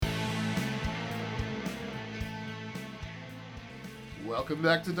Welcome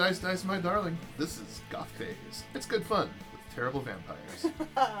back to Dice Dice, my darling. This is Goth Phase. It's good fun with terrible vampires.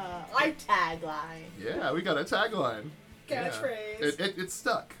 Our tagline. Yeah, we got a tagline. Catchphrase. Yeah. It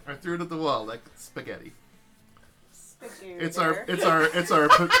stuck. I threw it at the wall like spaghetti. Spagooter. It's our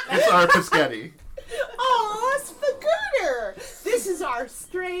Piscetti. Aw, Spagooter! This is our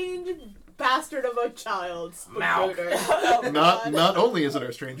strange bastard of a child, Spagooter. Not only is it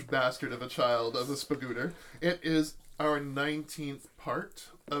our strange bastard of a child of a Spagooter, it is our 19th part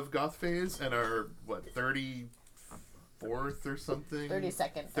of Goth Phase and our, 34th or something?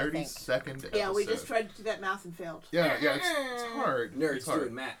 32nd. 32nd episode. Yeah, we just tried to do that math and failed. Yeah, it's hard. Nerds It's hard.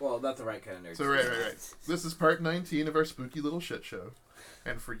 doing math. Well, not the right kind of nerds. So right. This is part 19 of our spooky little shit show.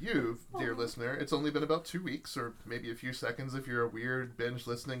 And for you, dear listener, it's only been about 2 weeks, or maybe a few seconds if you're a weird,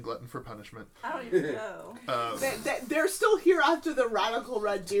 binge-listening glutton for punishment. I don't even know. They're still here after the Radical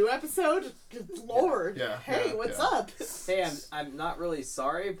Red Do episode? Lord. Yeah, hey, what's yeah. up? Hey, I'm not really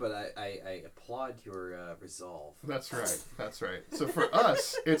sorry, but I applaud your resolve. That's right. So for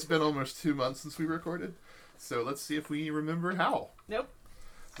us, it's been almost 2 months since we recorded. So let's see if we remember how. Nope.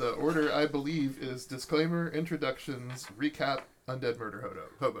 The order, I believe, is disclaimer, introductions, recap, undead murder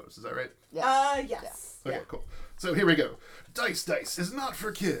hobos. Is that right? Yes. Okay, Yeah. cool. So here we go. Dice is not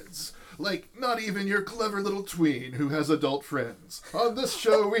for kids. Like, not even your clever little tween who has adult friends. On this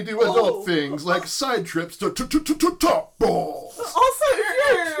show, we do adult things like side trips to top balls. Also,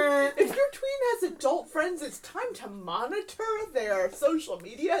 if your tween has adult friends, it's time to monitor their social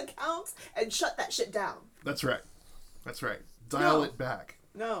media accounts and shut that shit down. That's right. Dial No. it back.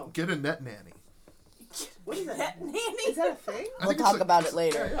 No. Get a net nanny. What is that? Pet nanny? Is that a thing? I We'll think it's talk about it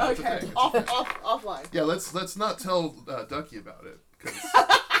later. It's a Okay. thing. Offline. Yeah, let's not tell Ducky about it. 'Cause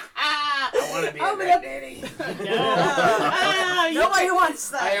I want to be a red nanny. Nobody wants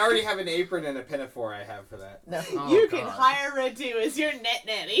that. I already have an apron and a pinafore I have for that. No. Oh, You can God. hire Radu as your net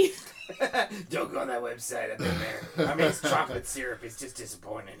nanny. Don't go on that website. I've been there. I mean, it's chocolate syrup. It's just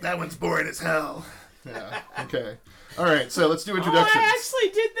disappointing. That one's boring as hell. Yeah. Okay. All right. So let's do Oh, introductions. I actually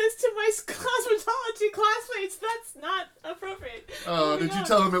did this to my cosmetology classmates. That's not appropriate. Oh, did you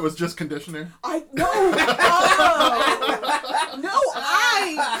tell him it was just conditioner? I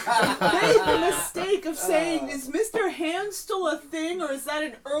made the mistake of saying, "Is Mr. Hand still a thing, or is that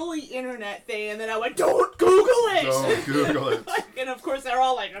an early internet thing?" And then I went, "Don't Google it." Don't Google it. And of course they're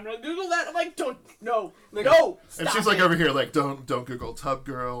all like, "I'm gonna Google that." I'm like, no, And stop she's like it. over here, like, don't Google Tub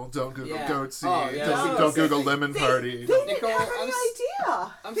Girl, don't Google Yeah. Goatsy, Oh, yeah. don't Google Lemon Party. They didn't Nicole, have any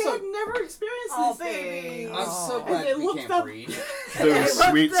idea. I'm They so- had never experienced Oh, this baby. thing. I'm so And glad they we looked can't up- breed. Those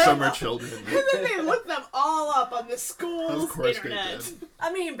sweet them summer up. children. And then they looked them all up on the school's Of course internet. they did.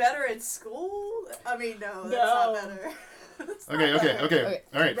 I mean, better at school? I mean, no, that's No. not better. Okay.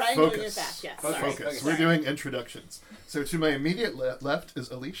 All right, Wrangling focus. it back, yes. Focus. Sorry. Focus. Okay. We're doing introductions. So to my immediate left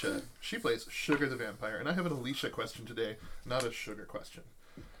is Alicia. She plays Sugar the Vampire, and I have an Alicia question today, not a Sugar question.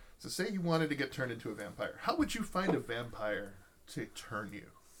 So say you wanted to get turned into a vampire. How would you find a vampire to turn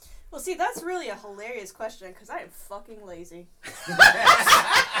you? Well, see, that's really a hilarious question because I am fucking lazy.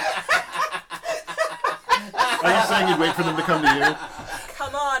 Are you saying you'd wait for them to come to you?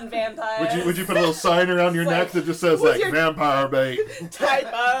 Come on, vampire. Would you put a little sign around your neck that just says With like your- vampire bait?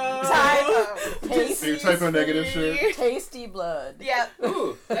 Typo. Your Tasty, typo negative shirt. tasty blood. Yeah.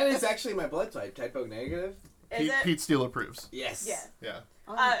 Ooh, that is actually my blood type. Typo negative. Is it? Pete Steele approves. Yes. Yeah. Yeah.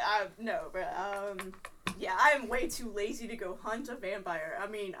 No, but yeah, I am way too lazy to go hunt a vampire. I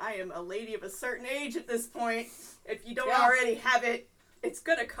mean, I am a lady of a certain age at this point. If you don't Yeah. already have it, it's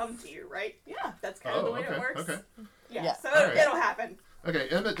gonna come to you, right? Yeah. That's kind of the way okay. it works. Okay. Yeah. So Alright. it'll happen. Okay,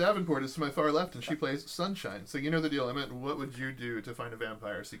 Emmett Davenport is to my far left, and she plays Sunshine. So you know the deal, Emmett. What would you do to find a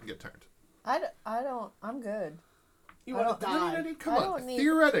vampire so you can get turned? I'm good. You I want to don't- die. Come I on. don't need-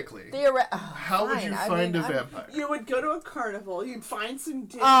 Theoretically, how would you find a vampire? You would go to a carnival. You'd find some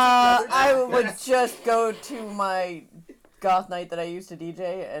dicks. I would just go to my goth night that I used to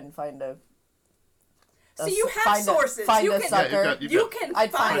DJ and find a. So you have sources. Find You a can- sucker. You can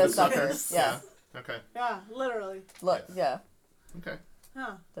I'd find a sucker. sources. Yeah. Okay. Yeah, literally. Look. Yeah. Okay.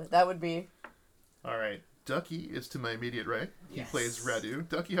 Huh. That would be. All right. Ducky is to my immediate right. He Yes. plays Radu.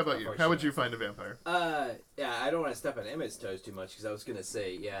 Ducky, how about you? course How you would do. you find a vampire? Yeah, I don't want to step on Emmett's toes too much because I was gonna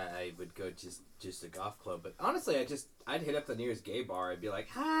say, yeah, I would go just a golf club, but honestly, I'd hit up the nearest gay bar. I'd be like,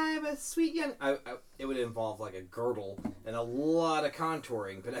 "Hi, I'm a sweet young." It would involve like a girdle and a lot of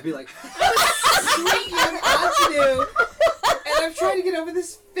contouring, but I'd be like, "I'm a sweet young ingenue, and I'm trying to get over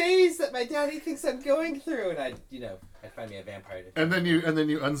this phase that my daddy thinks I'm going through," and I'd find me a vampire. And then you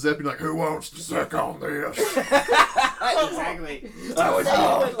unzip and you're like, who wants to suck on this? Exactly. I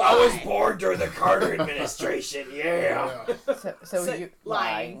was born during the Carter administration. Yeah. So you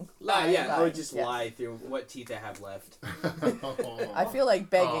lying. Yeah, or Lying, just yes. lie through what teeth I have left. I feel like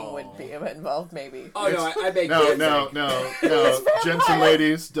begging would be involved, maybe. Oh no, I beg. No, gents and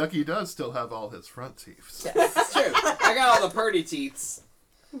ladies, Ducky does still have all his front teeth. Yes. It's true. I got all the purdy teats.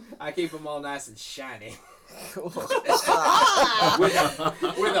 I keep them all nice and shiny. Cool.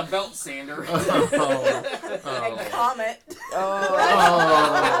 with a belt sander. And Comet.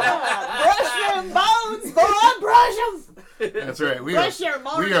 Brush them bones, boy, brush them. That's right. We Brush your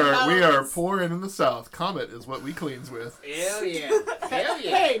morning are bones. poor and in the South. Comet is what we cleans with. Hell yeah. Hell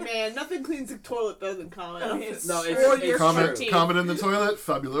yeah. Hey man, nothing cleans a toilet better than Comet. No, it's No, true. it's You're Comet, true. Comet in the toilet,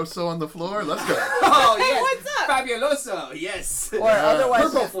 Fabuloso on the floor. Let's go. Oh Hey, yes. what's up? Fabuloso. Yes. Or otherwise,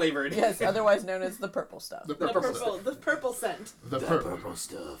 Purple flavored. yes, otherwise known as the purple stuff. The The purple stuff. purple scent. The purple. Purple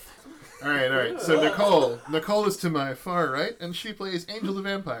stuff. All right. So Nicole is to my far right, and she plays Angel the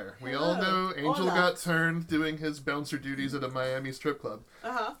Vampire. We all know Angel Hola. got turned doing his bouncer duties at a Miami strip club.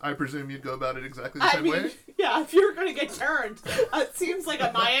 Uh-huh. I presume you'd go about it exactly the I same mean, way. yeah, if you're gonna get turned, it seems like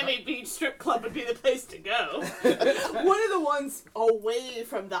a Miami Beach strip club would be the place to go. One of the ones away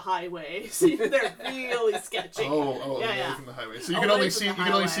from the highway, so they're really sketchy. Oh, yeah, away yeah. from the highway. So you Away can only from see the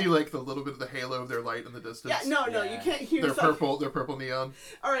only highway. see like the little bit of the halo of their light in the distance. Yeah, no, you Yeah. can't hear. They're something. purple. They're purple neon.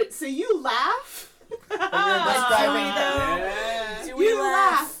 All right, so you laugh. describing Yeah. Do we You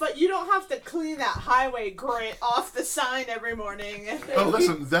laugh? laugh, but you don't have to clean that highway grit off the sign every morning. Oh,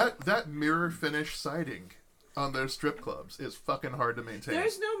 listen, that mirror finish siding on those strip clubs is fucking hard to maintain.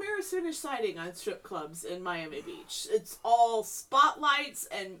 There's no mirror finish siding on strip clubs in Miami Beach. It's all spotlights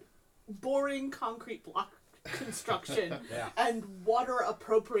and boring concrete block construction Yeah. and water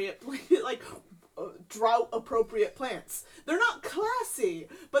appropriate, like drought appropriate plants. They're not classy,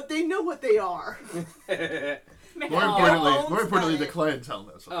 but they know what they are. More importantly, the clientele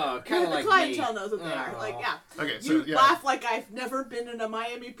knows. What Oh, kind The of like clientele me. knows what they are. Oh. Like, yeah. Okay, so You yeah, laugh like I've never been in a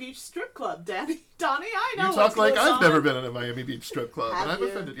Miami Beach strip club, Donnie, I know. you what talk like goes I've on. never been in a Miami Beach strip club, Have and I'm you?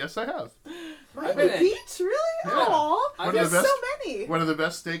 offended. Yes, I have. I've been Miami in- Beach, really? Yeah. Aw, One of there's the best- so many. One of the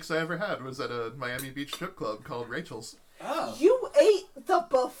best steaks I ever had was at a Miami Beach strip club called Rachel's. Oh. You ate the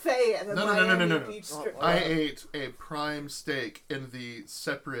buffet at a No. Miami Beach strip club. I ate a prime steak in the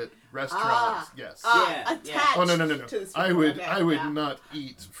separate restaurants. Ah. Yes. Yeah, Attached yeah. Oh no. to the strip I would club, I would yeah. not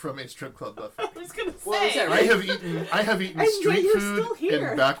eat from a strip club buffet. I was gonna say. Well, is that I have eaten And yet street you're food still here.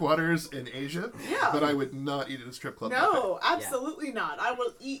 in backwaters in Asia, Yeah. but I would not eat at a strip club buffet. No, absolutely not. I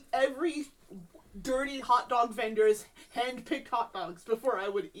will eat every dirty hot dog vendor's hand-picked hot dogs before I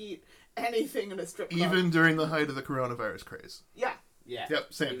would eat anything in a strip club. Even during the height of the coronavirus craze. Yeah. Yeah.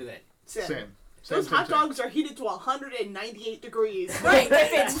 Yep, same. Even then. Same. Those Same, hot same. dogs are heated to 198 degrees. Right,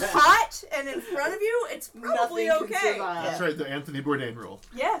 if it's hot and in front of you, it's probably Nothing can okay. survive. That's right, the Anthony Bourdain rule.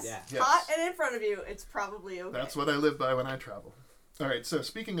 Yes. Yeah. Yes. Hot and in front of you, it's probably okay. That's what I live by when I travel. Alright, so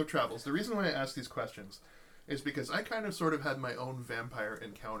speaking of travels, the reason why I ask these questions is because I kind of sort of had my own vampire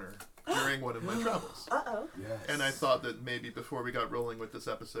encounter during one of my travels. Uh-oh. Yes. And I thought that maybe before we got rolling with this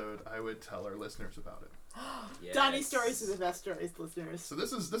episode, I would tell our listeners about it. Yes. Donnie's stories are the best stories, listeners. So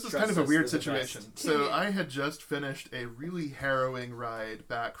this is Trust kind of a us, weird they're the situation. best. So I had just finished a really harrowing ride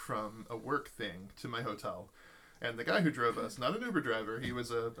back from a work thing to my hotel, and the guy who drove us, not an Uber driver, he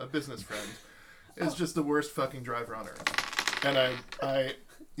was a business friend, is just the worst fucking driver on earth. And I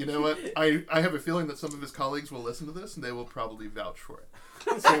you know what? I have a feeling that some of his colleagues will listen to this and they will probably vouch for it.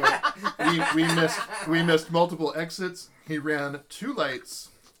 So we missed multiple exits. He ran 2 lights.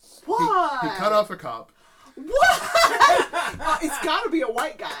 What? He cut off a cop. What? It's got to be a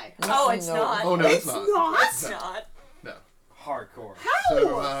white guy. Oh, it's No. not. Oh no, it's not. It's not. No. Hardcore.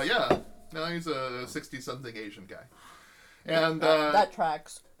 So yeah, no, he's a 60-something Asian guy, and That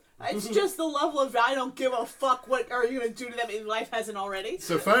tracks. It's just the level of I don't give a fuck what are you going to do to them if life hasn't already.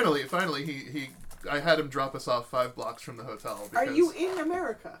 so finally, I had him drop us off 5 blocks from the hotel. Are Because, you in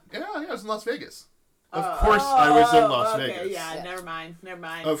America? Yeah, I was in Las Vegas. Of course, I was in Las okay, Vegas. Yeah, Yeah. never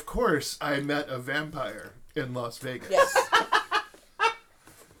mind. Of course, I met a vampire in Las Vegas. Yes.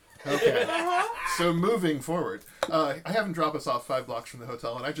 Okay. So moving forward, I have him drop us off 5 blocks from the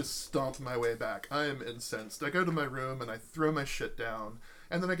hotel, and I just stomp my way back. I am incensed. I go to my room and I throw my shit down,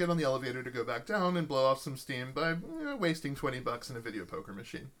 and then I get on the elevator to go back down and blow off some steam by wasting $20 in a video poker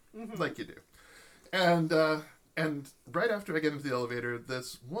machine, like you do. And right after I get into the elevator,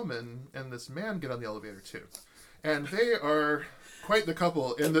 this woman and this man get on the elevator too, and they are quite the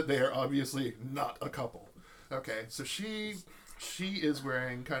couple in that they are obviously not a couple. Okay, so she is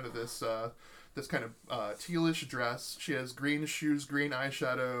wearing kind of this this kind of tealish dress. She has green shoes, green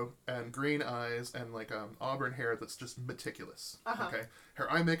eyeshadow, and green eyes, and like auburn hair that's just meticulous. Uh-huh. Okay, her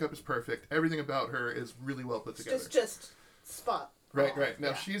eye makeup is perfect. Everything about her is really well put together. Just spot. Right, right. Now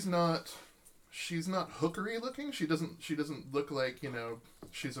Yeah. she's not hookery looking. She doesn't look like, you know,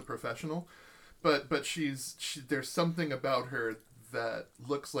 she's a professional, but there's something about her that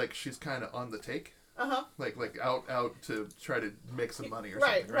looks like she's kind of on the take. Like out to try to make some money or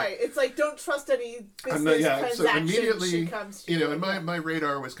something. Right. It's like, don't trust any business So transaction immediately, she comes to. you know, and my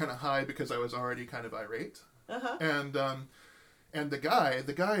radar was kind of high because I was already kind of irate. And the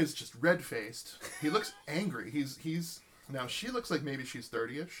guy is just red faced. He looks angry. He's now she looks like maybe she's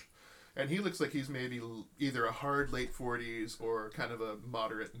 30ish, and he looks like he's maybe either a hard late 40s or kind of a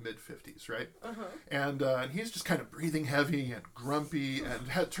moderate mid 50s, right? And he's just kind of breathing heavy and grumpy,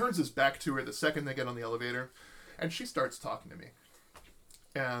 and turns his back to her the second they get on the elevator, and she starts talking to me,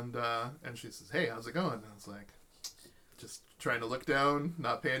 and she says, "Hey, how's it going?" And I was like, just trying to look down,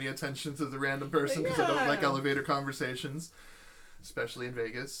 not pay any attention to the random person because I don't like elevator conversations, especially in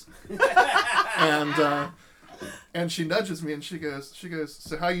Vegas. And she nudges me and she goes,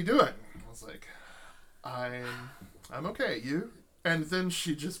 "So how you doing?" I was like, I'm okay, you? And then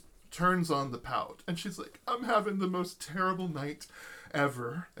she just turns on the pout and she's like, "I'm having the most terrible night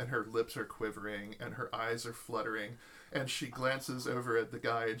ever." And her lips are quivering and her eyes are fluttering, and she glances over at the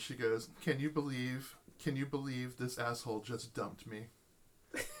guy and she goes, Can you believe this asshole just dumped me?"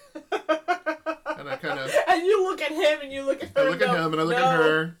 And I kind of... And you look at him and you look at her. I look at him and I look at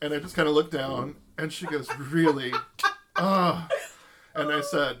her, and I just kind of look down, and she goes, "Really?" And I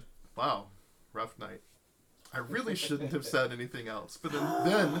said, "Wow, rough night." I really shouldn't have said anything else. But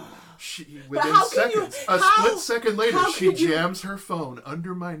then she, within seconds, split second later, she jams her phone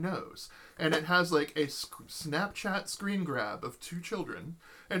under my nose, and it has like a Snapchat screen grab of 2 children,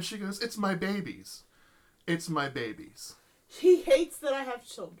 and she goes, "It's my babies. It's my babies." He hates that I have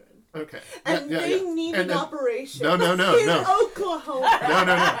children. Okay. And they need an operation. No. In Oklahoma.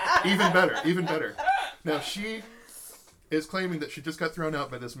 No. Even better. Now, she is claiming that she just got thrown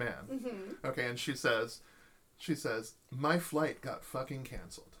out by this man. Okay, and she says, "My flight got fucking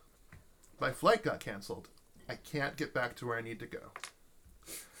canceled. My flight got canceled. I can't get back to where I need to go.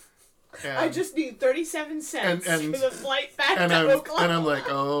 And I just need 37 cents for the flight back to Oklahoma." And I'm like,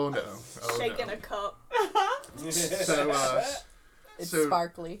 oh no. Shaking a cup. So, It's so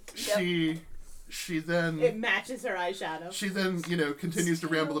sparkly. she then... It matches her eyeshadow. She then, continues to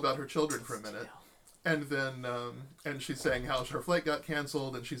ramble about her children for a minute. And then, and she's saying how her flight got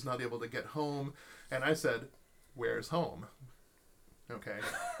canceled and she's not able to get home. And I said, "Where's home?" Okay.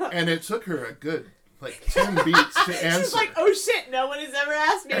 And it took her a good, 10 beats to answer. She's like, "Oh shit, no one has ever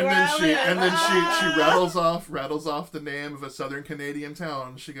asked me and where I live." And then she rattles off the name of a southern Canadian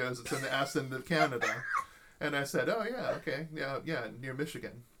town. She goes, "It's in the ass end of Canada." And I said, "Oh yeah, okay. Yeah, near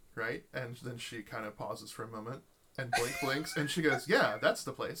Michigan, right?" And then she kind of pauses for a moment and blinks, and she goes, "Yeah, that's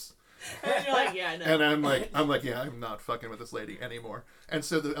the place." And you're like, "Yeah, no." And I'm like, "Yeah, I'm not fucking with this lady anymore." And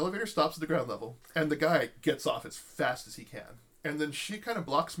so the elevator stops at the ground level, and the guy gets off as fast as he can. And then she kind of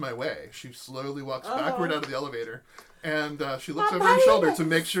blocks my way. She slowly walks backward out of the elevator, and she looks over her shoulder to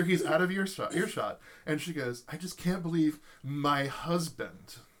make sure he's out of earshot. And she goes, "I just can't believe my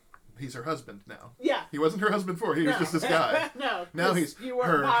husband." He's her husband now. Yeah. He wasn't her husband before. He was just this guy. No. Now he's you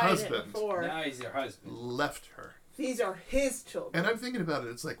weren't her buying it husband. before. Now he's your husband. Left her. These are his children. And I'm thinking about it.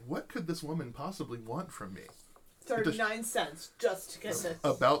 It's like, what could this woman possibly want from me? 39 cents just to get this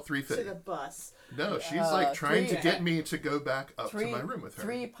About to $3.50. the bus. No, she's trying to get me to go back up to my room with her.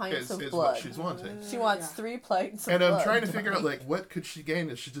 3 pints of is blood. what she's wanting. She wants 3 pints of And blood. I'm trying to figure out, what could she gain?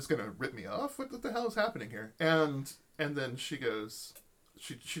 Is she just going to rip me off? What the hell is happening here? And then she goes,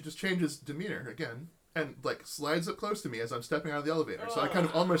 she just changes demeanor again and, slides up close to me as I'm stepping out of the elevator. So I kind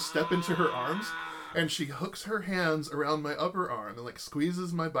of almost step into her arms, and she hooks her hands around my upper arm and,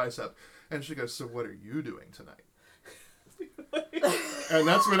 squeezes my bicep. And she goes, "So what are you doing tonight?" And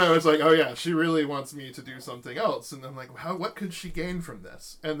that's when I was like, "Oh yeah, she really wants me to do something else." And I'm like, what could she gain from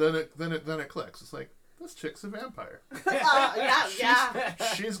this? And then it clicks. It's like, this chick's a vampire. Yeah.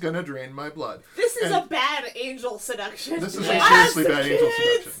 She's gonna drain my blood. This is a bad angel seduction. This is a seriously bad angel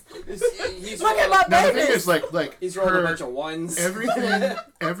seduction. He's Look at rolling- my Now the thing babies! is, like He's rolling a her, bunch of ones.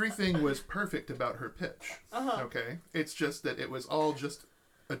 everything was perfect about her pitch. Okay, it's just that it was all just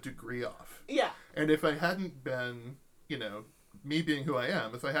a degree off. Yeah. And if I hadn't been, me being who I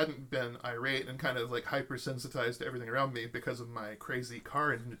am, if I hadn't been irate and kind of hypersensitized to everything around me because of my crazy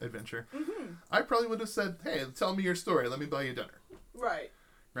car adventure, I probably would have said, "Hey, tell me your story. Let me buy you dinner." Right.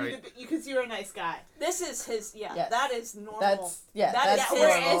 right? Because you're a nice guy. This is his. Yeah, Yes. that is normal. That's That's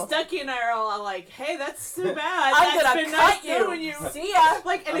Whereas normal. Ducky and I are all like, hey, that's too bad. I'm That's gonna been cut nice knowing you. you. See ya.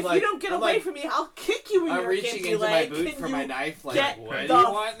 Like, and I'm if like- you don't get I'm away like- from me, I'll kick you in I'm your reaching empty into my leg. boot Can for you my knife. Like, get what do the you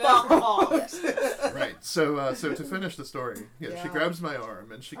want fuck now? off? Right. So to finish the story, she Yeah. grabs my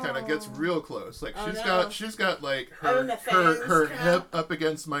arm and she kind of gets real close. Like Oh, she's got like Oh, her and the fangs her come hip out. up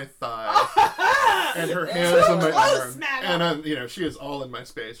against my thigh and her hands on my close, arm, madam. and she is all in my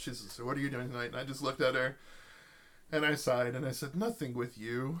space. She says, "So what are you doing tonight?" And I just looked at her. And I sighed and I said, "Nothing with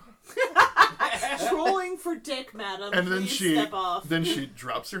you." Trolling for dick, madam. And then Please step off. she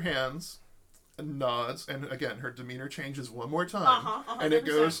drops her hands and nods, and again her demeanor changes one more time. Uh-huh, And it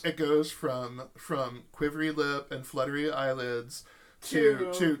 100%. goes from quivery lip and fluttery eyelids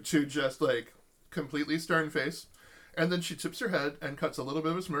to just like completely stern face. And then she tips her head and cuts a little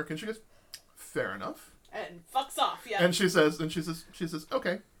bit of a smirk and she goes, "Fair enough." And fucks off, yeah. And she says,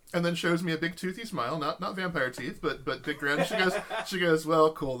 "Okay." And then shows me a big toothy smile, not vampire teeth, but big grin. She goes,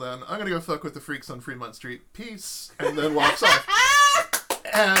 "Well, cool then. I'm gonna go fuck with the freaks on Fremont Street. Peace." And then walks off.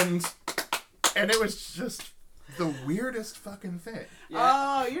 And it was just the weirdest fucking thing.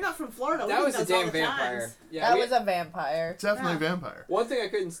 Oh, you're not from Florida. That We was do a those all damn the vampire. times. Yeah, That was a vampire. Definitely Yeah. vampire. one thing I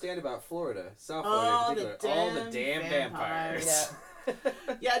couldn't stand about Florida, South Florida Oh, in the particular, all the damn damn vampires. vampires.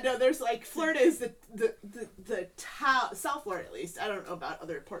 Yeah, no, there's like Florida is the town. South Florida, at least. I don't know about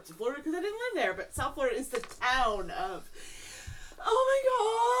other parts of Florida because I didn't live there, but South Florida is the town of. Oh my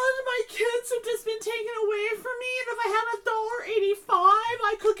God, my kids have just been taken away from me, and if I had $1.85,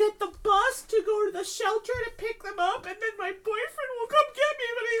 I could get the bus to go to the shelter to pick them up, and then my boyfriend will come get me,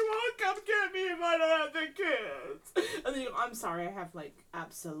 but he won't come get me if I don't have the kids. And then you go, "I'm sorry, I have like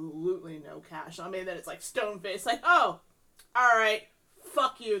absolutely no cash on me." Then it's like stone face, like, "Oh, all right,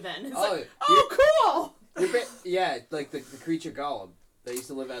 fuck you then." It's like, "Oh, cool." Yeah, like the creature golem that used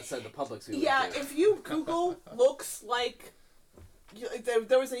to live outside the Publix. Yeah, if you Google looks like,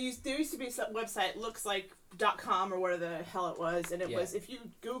 there used to be some website looksLike.com or whatever the hell it was, and it was, if you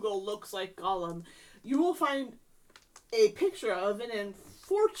Google looks like Gollum, you will find a picture of an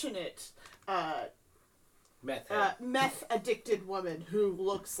unfortunate meth addicted woman who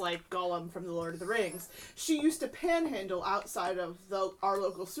looks like Gollum from the Lord of the Rings. She used to panhandle outside of our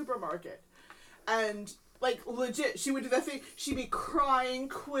local supermarket, and like legit, she would do that thing. She'd be crying,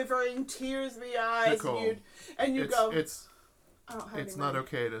 quivering, tears in the eyes, Nicole, and you'd go, It's I don't have it's any not money.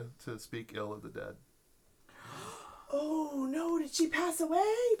 okay to speak ill of the dead. Oh no, did she pass away?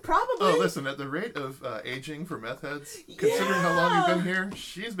 Probably. Oh, listen, at the rate of aging for meth heads, considering how long you've been here,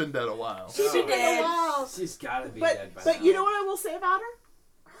 she's been dead a while. She's been dead a while. She's gotta be But dead by but now. you know what I will say about her?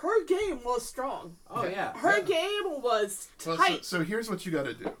 Her game was strong. Oh yeah. Her game was Well, tight. so here's what you got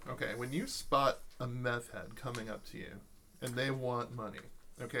to do. Okay, when you spot a meth head coming up to you, and they want money,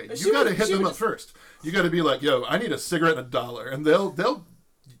 okay, She you got to would- hit she them would up first. You got to be like, "Yo, I need a cigarette and $1," and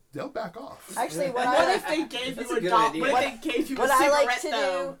they'll back off. Actually, what What I if they gave That's you a a good dollar? idea. What if they gave you a what I cigarette like to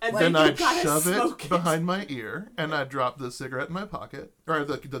though? do- And Then you I'd gotta shove smoke it behind my ear, and I'd drop the cigarette in my pocket, or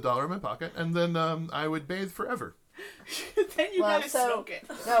the $1 in my pocket, and then I would bathe forever. Then you Well, gotta so- smoke it.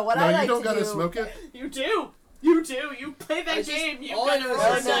 no, what No, I you like don't to gotta do. smoke it. You do. You do. You play that I just- game. You all I gotta know is roll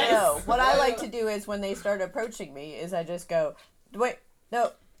No, it's no, dice. no. What I Well, like to do is when they start approaching me, is I just go, wait,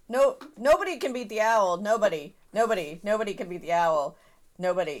 no, nobody can beat the owl. Nobody can beat the owl.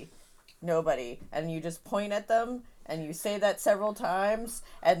 Nobody, and you just point at them and you say that several times,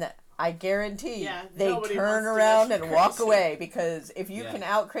 and I guarantee Yeah, they nobody turn wants to around get and walk crazy. away, because if you Yeah. can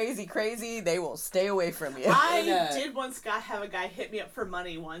out crazy, they will stay away from you. I And, did once have a guy hit me up for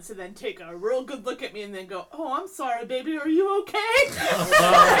money once and then take a real good look at me and then go, "Oh, I'm sorry, baby. Are you okay?"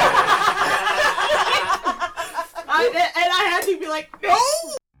 And I had to be like, "No."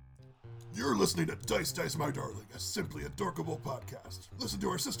 You're listening to Dice Dice My Darling, a simply adorkable podcast. Listen to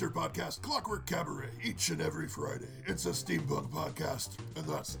our sister podcast, Clockwork Cabaret, each and every Friday. It's a steampunk podcast, and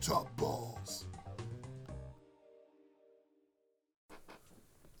that's top balls.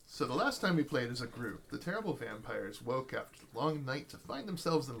 So the last time we played as a group, the terrible vampires woke after a long night to find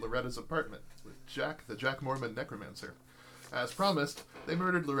themselves in Loretta's apartment with Jack, the Jack Mormon necromancer. As promised, they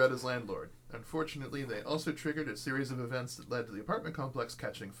murdered Loretta's landlord. Unfortunately, they also triggered a series of events that led to the apartment complex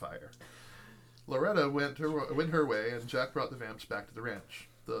catching fire. Loretta went her way, and Jack brought the vamps back to the ranch.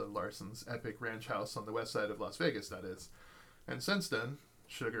 The Larsons' epic ranch house on the west side of Las Vegas, that is. And since then,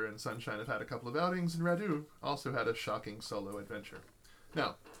 Sugar and Sunshine have had a couple of outings, and Radu also had a shocking solo adventure.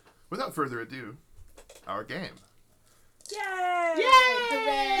 Now, without further ado, our game. Yay!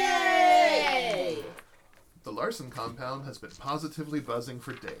 Yay! The The Larson compound has been positively buzzing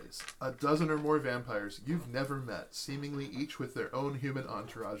for days. A dozen or more vampires you've never met, seemingly each with their own human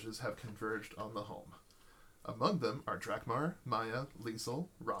entourages, have converged on the home. Among them are Drakmar, Maya, Liesel,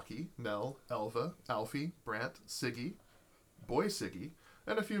 Rocky, Nell, Elva, Alfie, Brant, Siggy, Boy Siggy,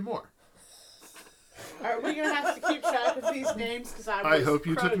 and a few more. Are we gonna have to keep track of these names? Because I hope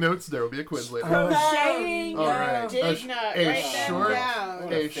you took notes. There will be a quiz later. Crocheting, All right. Digna, write them short, down.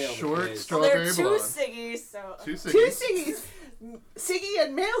 a Fail the short quiz. Well, strawberry there are two blonde. Siggies, so. Two Two Siggies. Siggies, Siggy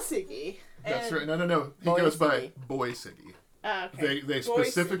and male Siggy. That's And- right. No. He Boy goes by Siggy. Boy Siggy. Okay. They Boy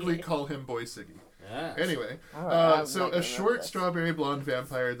specifically Siggy. call him Boy Siggy. Ah. Anyway, All right, I'm so not a gonna short remember this. strawberry blonde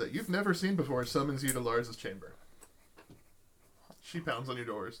vampire that you've never seen before summons you to Lars's chamber. She pounds on your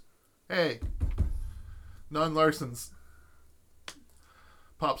doors. Hey, non-Larsons.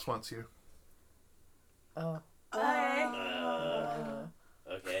 Pops wants you. Oh, Okay.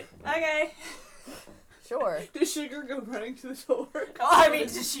 Okay. Okay. sure. Does Sugar go running to the door? Oh, I mean,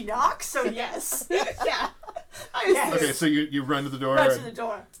 does she knock? So yes. Yeah. Yes. Okay, so you run to the door Run to and, the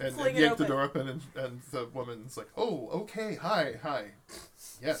door. and Fling it yank the open. door open, and the woman's like, "Oh, okay, hi.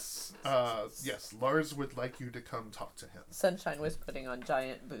 Yes, yes, Lars would like you to come talk to him." Sunshine was putting on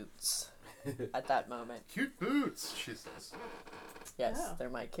giant boots at that moment. Cute boots, she says. Yes, Oh. they're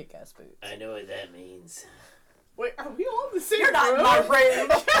my kick-ass boots. I know what that means. Wait, are we all in the same You're not room? in my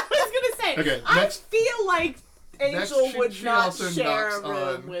room. I was gonna say. Okay, I next- feel like Angel she- would she not also share a knocks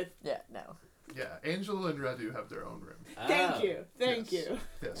room on- with. Yeah, no. Yeah, Angel and Radu have their own room. Thank you. Thank Yes. you.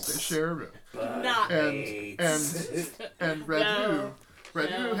 Yes, they share a room. Not. And Radu, Radu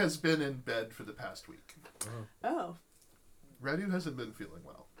No. has been in bed for the past week. Oh, Radu hasn't been feeling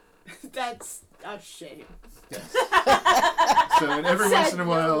well. that's a shame. Yes. So and every Said once in a no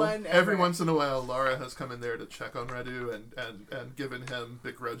while, one every ever. once in a while, Laura has come in there to check on Radu and given him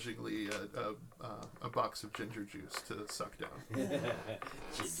begrudgingly a box of ginger juice to suck down.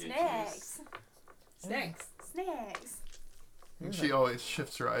 Snacks. Snacks. Snacks. And she always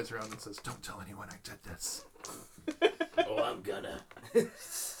shifts her eyes around and says, "Don't tell anyone I did this. Oh, I'm gonna.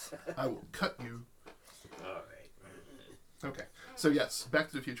 I will cut you." Alright. Okay. So yes, Back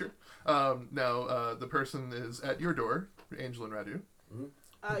to the Future. Now the person is at your door, Angel and Radu.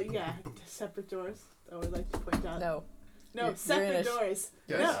 Yeah, separate doors. I would like to point out. No. No, You're in separate a doors.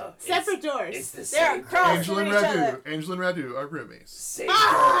 Yes. No, separate doors. It's the They're same. across Angel from and each other. Angel and Radu are roomies. Same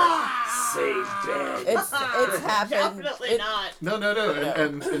door. Same bed. It's happened. Definitely not. No.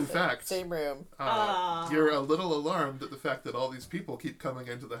 And in fact, Same room. you're a little alarmed at the fact that all these people keep coming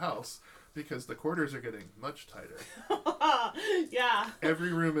into the house because the quarters are getting much tighter. Yeah.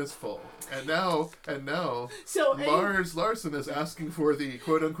 Every room is full. And now, So Lars Larson is asking for the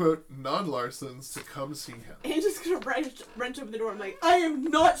quote-unquote non-Larsons to come see him. Angel's gonna wrench open the door. I'm like, I am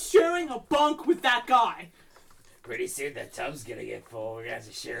not sharing a bunk with that guy. Pretty soon the tub's gonna get full. We're gonna have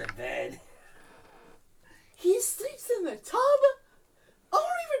to share a bed. He sleeps in the tub? I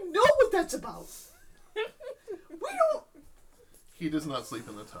don't even know what that's about. We don't... He does not sleep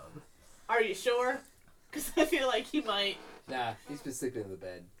in the tub. Are you sure? Because I feel like he might... Nah, he's been sleeping in the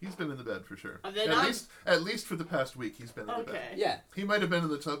bed. He's been in the bed for sure. And then At least for the past week, he's been in the bed. Okay. Yeah, He might have been in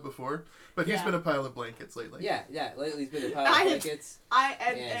the tub before, but he's Yeah. been a pile of blankets lately. yeah. Lately he's been in pile I- of blankets.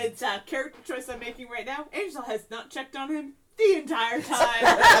 And Yeah. it's a character choice I'm making right now. Angel has not checked on him the entire time.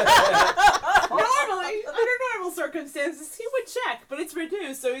 Normally, under normal circumstances, he would check, but it's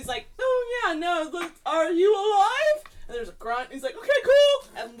reduced. So he's like, "Oh yeah, no, look, are you alive?" And there's a grunt. He's like, "Okay, cool,"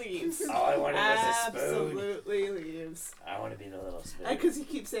 and leaves. All I wanted was a spoon. Absolutely leaves. I want to be the little spoon. Because he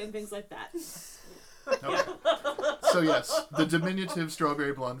keeps saying things like that. Okay. So yes, the diminutive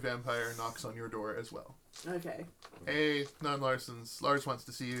strawberry blonde vampire knocks on your door as well. Okay. Hey, non-Larsons. Lars wants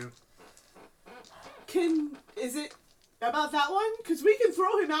to see you. Is it about that one? Because we can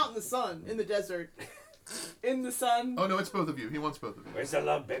throw him out in the sun, in the desert. In the sun. Oh no, it's both of you. He wants both of you. Where's the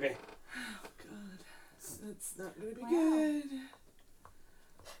love, baby? God. That's not going to be good.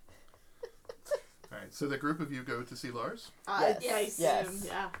 Alright, so the group of you go to see Lars. Yes. I Yes. assume,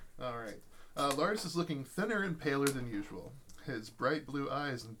 yeah. Alright. Lars is looking thinner and paler than usual. His bright blue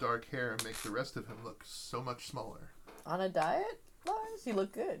eyes and dark hair make the rest of him look so much smaller. On a diet, Lars? You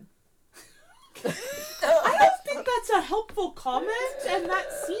look good. I don't think that's a helpful comment, and that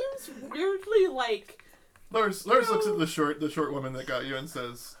seems weirdly like... Lars looks at the short woman that got you and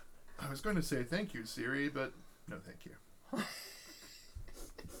says, "I was going to say thank you, Siri, but no thank you."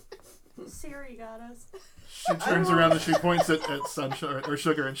 Siri got us. She turns around and she points at Sunshine or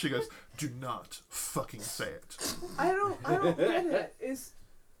Sugar and she goes, "Do not fucking say it." I don't get it. Is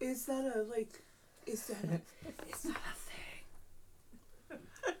that a, like... Is that a...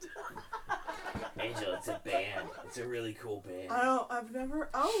 Angel, it's a band. a really cool band. I've never.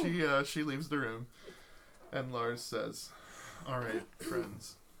 Oh. She leaves the room, and Lars says, "All right,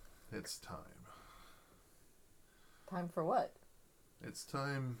 friends, it's time. Time for what? It's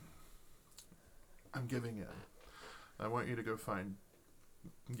time. I'm giving in. I want you to go find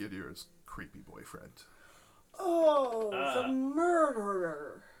Yadira's creepy boyfriend." Oh, the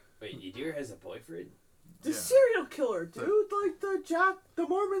murderer. Wait, Yadira has a boyfriend? The Yeah. serial killer, dude. Like the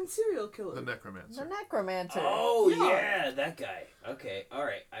Mormon serial killer. The necromancer. The necromancer. Oh, Yeah. yeah, that guy. Okay,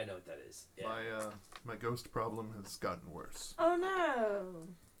 alright, I know what that is. Yeah. My ghost problem has gotten worse. Oh no.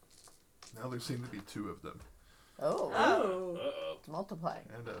 Now there seem to be 2 of them, Oh. Oh. Uh-oh. It's multiplying.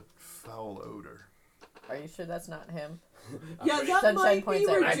 and a foul odor. Are you sure that's not him? Yeah, pretty- that Sunshine might be points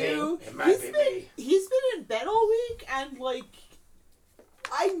where at me. Dew. It might be me. He's been in bed all week, and like,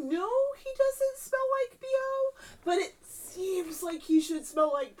 I know he doesn't smell like BO, but it seems like he should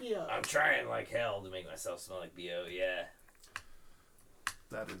smell like BO. I'm trying like hell to make myself smell like BO, yeah.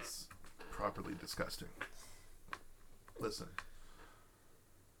 That is properly disgusting. Listen,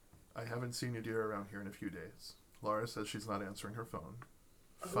 I haven't seen Yadira around here in a few days. Laura says she's not answering her phone.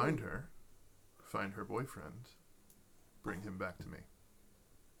 Find her. Find her boyfriend. Bring him back to me.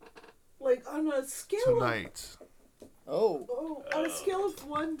 Like on a scale Tonight. Oh. on a scale of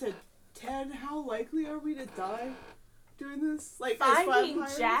 1 to 10, how likely are we to die doing this? Like as Finding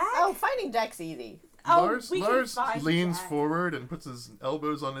vampires? Jack? Oh, finding Jack's easy. Oh, Lars, we can Lars find leans Jack. forward and puts his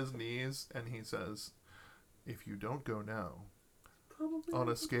elbows on his knees and he says, "If you don't go now, Probably. on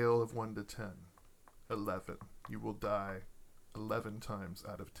a scale of 1 to 10, 11, you will die 11 times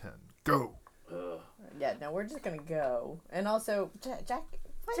out of 10. Go!" Ugh. Yeah, no, we're just gonna go. And also, Jack. finding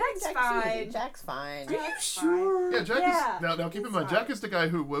Jack's easy. fine. Jack's fine. Are you That's sure? Yeah, Jack Yeah, is... Now keep in he's mind, fine. Jack is the guy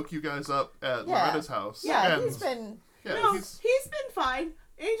who woke you guys up at Yeah. Loretta's house. Yeah, and, he's been. Yeah, No, he's... he's been fine.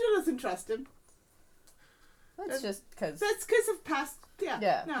 Angel doesn't trust him. That's just because. That's because of past. Yeah.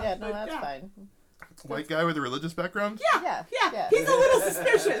 Yeah, No, no, but that's yeah. fine. White guy with a religious background? Yeah, Yeah, he's a little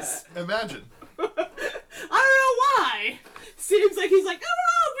suspicious. Imagine. I don't know why. Seems like he's like,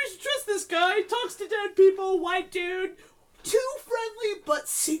 oh, we should trust this guy. Talks to dead people, white dude. Too friendly, but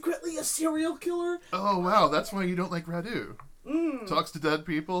secretly a serial killer. Oh, wow, that's why you don't like Radu. Talks to dead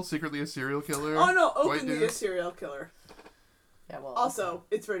people, secretly a serial killer. Oh no, white openly dude. a serial killer. Yeah, well. Also,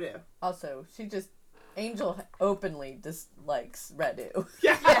 it's Radu. Also, she just. Angel openly dislikes Redu.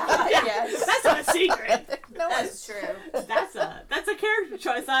 Yeah, yes. That's not a secret. No That's true. That's a character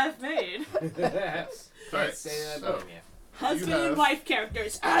choice I've made. Alright, Can't say that I so blame you. Husband have- and wife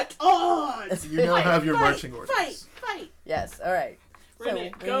characters at odds. you now have your marching orders. Fight. Yes, alright. We're gonna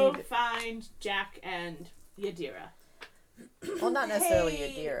we go need- find Jack and Yadira. Well, not necessarily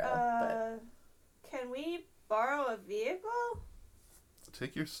Hey, Yadira, Can we borrow a vehicle?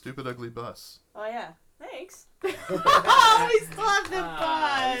 Take your stupid ugly bus. Oh yeah. Thanks. Oh, we still have the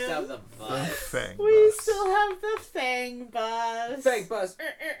Ah, we still have bus. the The bus. Fang We bus. still have the Fang bus. Fake bus.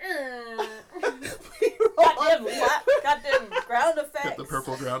 We roll Goddamn, up- goddamn ground effects. Get the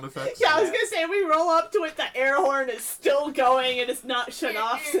purple ground effects. Yeah, I was gonna say we roll up to it. The air horn is still going and it's not shut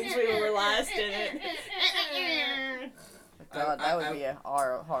off since we were last in it. God, that would be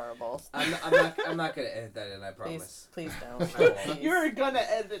horrible. I'm not gonna edit that in. I promise. Please don't. I won't. You're gonna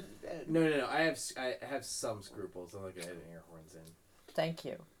edit it. No. I have some scruples. I'm not gonna edit air horns in. Thank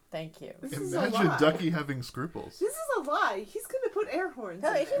you. This is a Imagine lie. Ducky having scruples. This is a lie. He's gonna put air horns.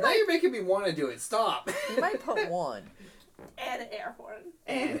 No, in he there. Now you're making me want to do it. Stop. You might put one. And an air horn.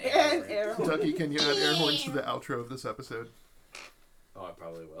 And air horns. Ducky, can you add air horns to the outro of this episode? Oh, I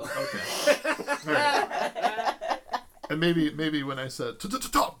probably will. Okay. Alright. And maybe when I said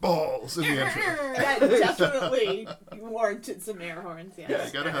top balls in the intro. That definitely warranted some air horns. Yes. Yeah,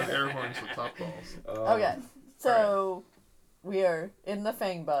 you gotta have air horns with top balls. Okay, so we are in the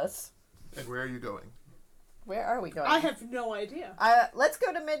Fang bus. And where are you going? Where are we going? I have no idea. Let's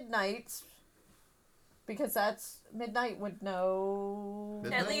go to Midnight. Because Midnight would know.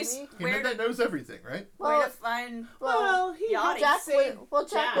 Midnight? At least maybe? He where Midnight to knows everything, right? where Well, to find. Well, he Yachty. helped Jack save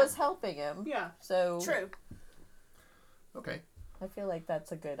Jack was helping him. Yeah, So True. Okay. I feel like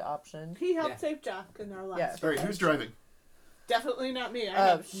that's a good option. he helped Yeah. save Jack in our last. Yeah. Alright, who's driving? Definitely not me. I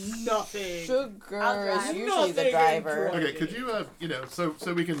have nothing. Sugar I'll is drive. usually the Nothing driver. in Okay, could you,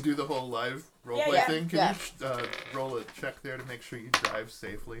 so we can do the whole live roleplay Yeah, yeah. thing, can Yeah. you roll a check there to make sure you drive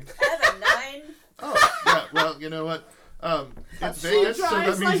safely? I have a 9. Oh, yeah, well, you know what? It's She Vegas, so that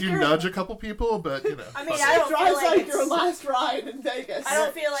drives means like you you're- nudge a couple people, but, you know. I mean, fuck I it. don't She drives feel like like your it's- last ride in Vegas. I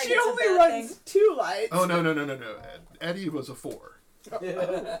don't feel like she it's a only bad runs thing. 2 lights. Oh, no. Eddie was a 4.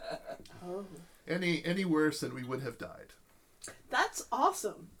 Oh. Any worse and we would have died. That's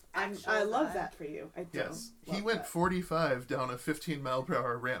awesome. I love that for you. I don't. Yes, he love went that. 45 down a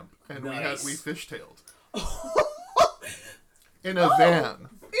 15-mile-per-hour ramp, and Nice. we fishtailed in a van,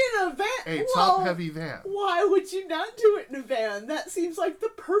 In a van. a Well, top-heavy van. Why would you not do it in a van? That seems like the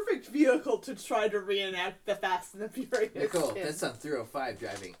perfect vehicle to try to reenact the Fast and the Furious. Nicole, in that's on 305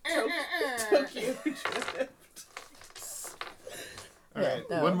 driving. Tokyo Drift. All right,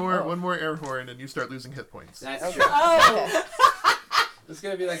 no, one more air horn, and you start losing hit points. That's Okay. true. Okay. There's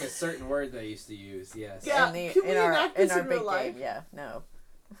gonna be like a certain word that I used to use. Yes. Yeah. Can we in our enact this in big real life? game, yeah. No,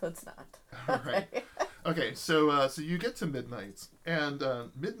 let's not. All right. Okay, so you get to Midnight's, and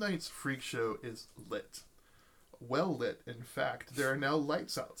Midnight's freak show is lit. Well lit, in fact. There are now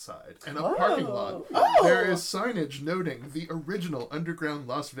lights outside and a parking lot. Oh. There is signage noting the original underground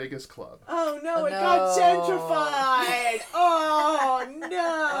Las Vegas club. Oh no, Oh, it got no. gentrified. Oh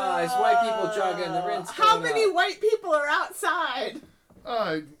no. It's white people jogging the rinse. How going many up. white people are outside?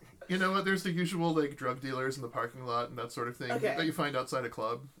 You know what? There's the usual like drug dealers in the parking lot and that sort of thing Okay. that you find outside a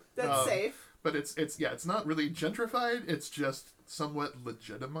club. That's safe. But it's not really gentrified. It's just somewhat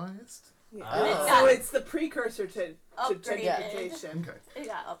legitimized. Oh. So it's the precursor to Upgraded. gentrification. Okay. It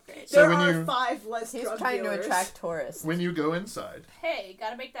got upgraded. So There when are you- 5 less He's drug trying dealers. to attract tourists. When you go inside, Hey,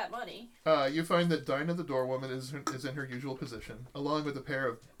 gotta make that money. you find that Dinah the doorwoman is in her usual position, along with a pair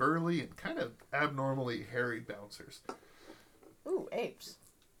of burly and kind of abnormally hairy bouncers. Ooh, apes.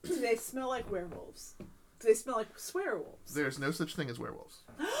 Do they smell like werewolves? Do they smell like swearwolves? There's no such thing as werewolves.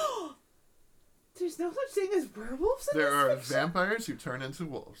 There's no such thing as werewolves in There this are fiction? vampires who turn into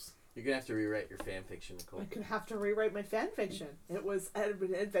wolves. You're gonna have to rewrite your fan fiction, Nicole. I could have to rewrite my fan fiction. It was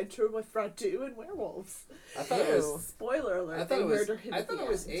an adventure with Radu and werewolves. I thought it was. Ew. Spoiler alert. I thought they it was. murder him I at thought the it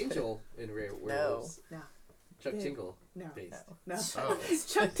was end. Angel in Werewolves. No. Chuck Yeah. Tingle. No. Based. No. Oh.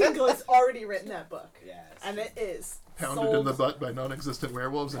 Chuck Tingle has already written that book. Yes. And it is Pounded sold. in the butt by non-existent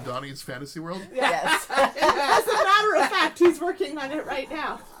werewolves in Donnie's fantasy world. Yes. As a matter of fact, he's working on it right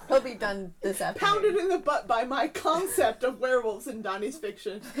now. He'll be done this afternoon. Pounded in the butt by my concept of werewolves in Donnie's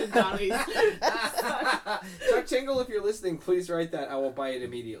fiction. In Donnie's. Chuck Tingle, if you're listening, please write that. I will buy it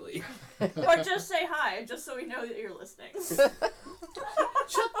immediately. Or just say hi, just so we know that you're listening.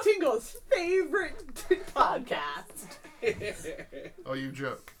 Chuck Tingle's favorite podcast. Oh, you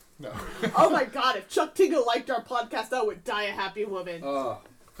joke. No. Oh my god, if Chuck Tingle liked our podcast, I would die a happy woman. Oh,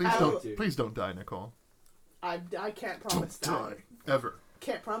 Please don't die, Nicole. I can't promise Don't that. die. Ever.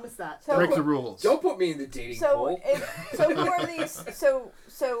 Can't promise that. So- Break the rules. don't put me in the dating So, pool. so who are these?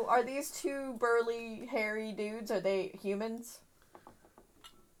 So are these two burly, hairy dudes? Are they humans?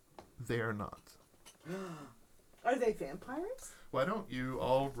 They are not. Are they vampires? Why don't you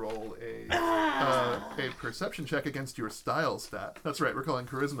all roll a perception check against your style stat? That's right, we're calling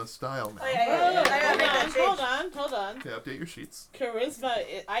charisma style now. Oh, yeah. I gotta make that change. hold on. Yeah, update your sheets. Charisma,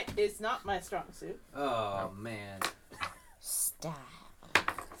 it's not my strong suit. Oh man. Style.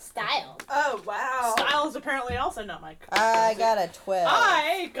 Style. Oh wow. Style is apparently also not my. I got a 12.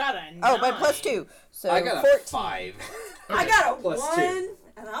 I got a 9. Oh, by +2. So I got 14. a 5. I got a Plus 1, two.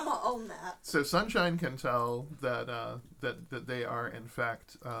 and I'm gonna own that. So Sunshine can tell that that they are in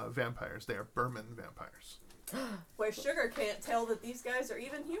fact vampires. They are Berman vampires. Where Sugar can't tell that these guys are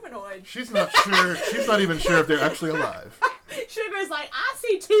even humanoid. She's not sure. She's not even sure if they're actually alive. Sugar's like, I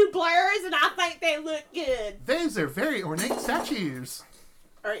see 2 blurs and I think they look good. These are very ornate statues.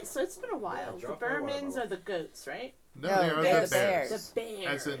 Alright, so it's been a while. Yeah, The drop my water Bermans bottle. are the goats, right? No, No, they are they're the the bears. bears. The bears.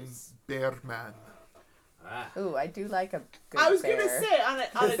 As in bear man. Ah. Ooh, I do like a good I was bear. gonna say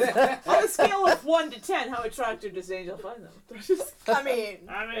on a scale of 1 to 10, how attractive does Angel find them? I mean,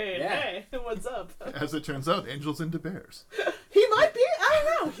 Yeah. Hey, what's up? As it turns out, angels into bears. He might be. I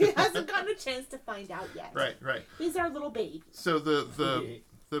don't know. He hasn't gotten a chance to find out yet. Right, right. He's our little baby. So the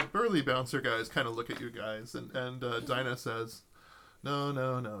burly bouncer guys kind of look at you guys, and Dinah says, "No,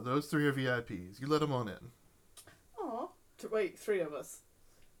 those 3 are VIPs. You let them on in." Aw. Wait, 3 of us.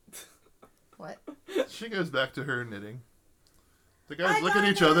 What? She goes back to her knitting. The guys Hi, look at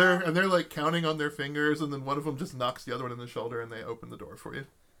each Dinah. other, and they're like counting on their fingers, and then one of them just knocks the other one in the shoulder, and they open the door for you.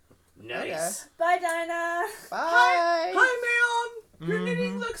 Nice. bye, Dinah. Bye. Hi, ma'am. Your Mhm.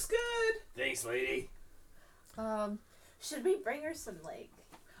 knitting looks good. Thanks, lady. Should we bring her some like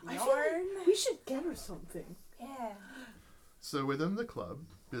I feel yarn? like we should get her something. Yeah. So within the club,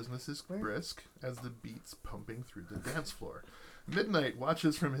 business is brisk as the beats pumping through the dance floor. Midnight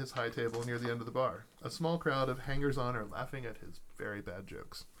watches from his high table near the end of the bar. A small crowd of hangers-on are laughing at his very bad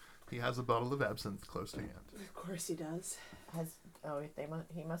jokes. He has a bottle of absinthe close to hand. Of course he does.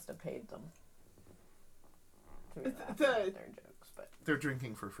 He must have paid them. To The- laugh at the- their jokes, but They're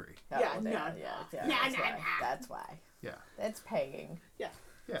drinking for free. Yeah, they no, are, no. yeah, No, that's no, why. no. That's why. Yeah. That's paying.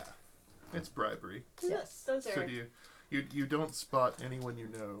 Yeah, it's bribery. Yes, those So are. you don't spot anyone you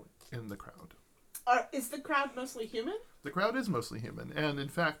know in the crowd. Is the crowd mostly human? The crowd is mostly human, and in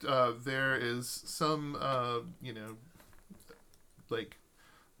fact, there is some, like,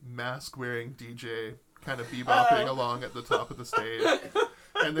 mask-wearing DJ kind of bebopping along at the top of the stage,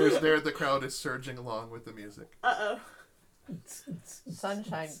 and the crowd is surging along with the music. Uh-oh.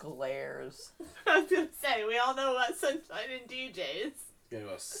 Sunshine glares. I was gonna say, we all know about Sunshine and DJs. Gonna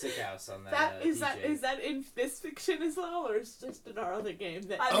go sick house on that. Is DJ. that in this fiction as well, or is just in our other game?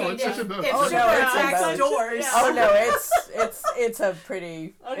 That I Oh, mean, it's such a book. If Oh, Sugar no, it's in attacks both. doors. Yeah. Oh no, it's a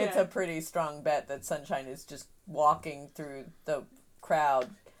pretty it's Okay. a pretty strong bet that Sunshine is just walking through the crowd,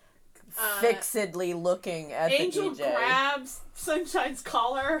 fixedly looking at Angel the DJ grabs Sunshine's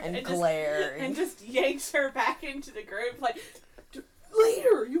collar and just, glaring. and just yanks her back into the group like,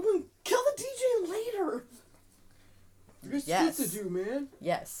 later, you can kill the DJ later. There's Yes. shit to do, man.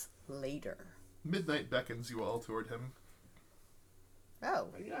 Yes, later. Midnight beckons you all toward him. Oh,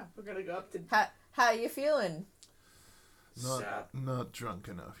 Yeah, we're gonna go up to. how you feeling? Sup? Not drunk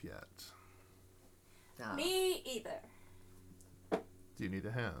enough yet. Ah, Me either. Do you need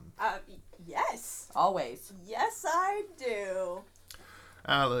a hand? Yes. always. Yes, I do.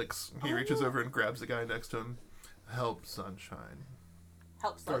 Alex, he reaches over and grabs the guy next to him. Help Sunshine.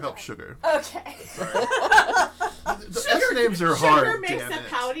 Helps. Or help Sugar. Okay. The S names are Sugar hard, makes damn a it.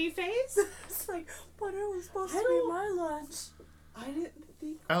 pouty face. It's like, but it was supposed I to be don't- my lunch. I didn't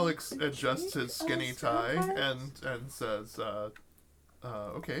think. Alex adjusts his skinny tie okay. and says,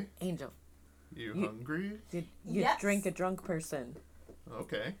 okay, Angel, you You- hungry? you Yes. drink a drunk person,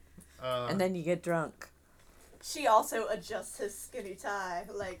 Okay. and then you get drunk. She also adjusts his skinny tie,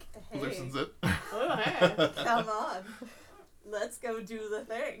 like, hey, loosens it. Oh, hey. come on. Let's go do the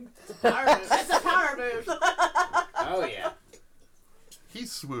thing. Power move. That's a power move. Oh yeah. He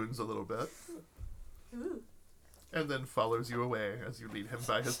swoons a little bit Ooh, and then follows you away as you lead him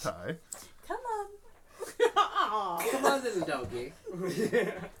by his tie. come on. Aw. Come on, little doggy.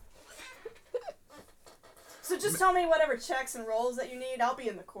 So just tell me whatever checks and rolls that you need. I'll be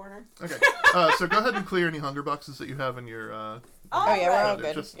in the corner. Okay. So go ahead and clear any hunger boxes that you have in your. Oh, yeah, we're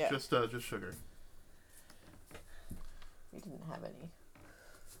all Just, good. Yeah. just sugar. We didn't have any.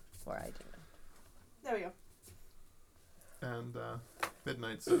 Or I didn't. There we go. And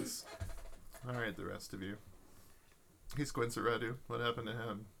Midnight says, "All right, the rest of you." He squints at Radu. What happened to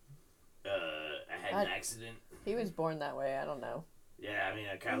him? I had an accident. He was born that way. I don't know. Yeah, I mean,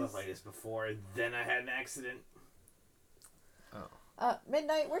 I kind of looked like this before, then I had an accident.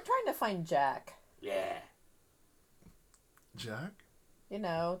 Midnight, we're trying to find Jack. Yeah. Jack? You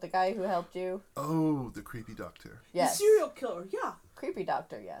know, the guy who helped you. Oh, the creepy doctor. Yes. The serial killer. Yeah. Creepy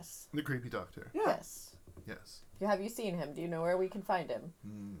doctor. Yes. The creepy doctor. Yeah. Yes. Yes. Have you seen him? Do you know where we can find him?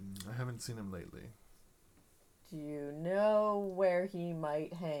 I haven't seen him lately. Do you know where he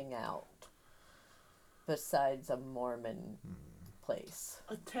might hang out? Besides a Mormon place.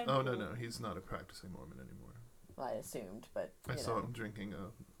 A temple. Oh, no. He's not a practicing Mormon anymore. I assumed, but I you saw know. him drinking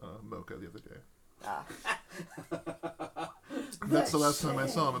a mocha the other day. Ah. That's the last time I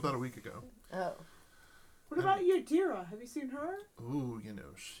saw him, about a week ago. Oh. What about Yadira? Have you seen her? Ooh,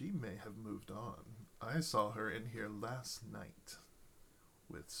 she may have moved on. I saw her in here last night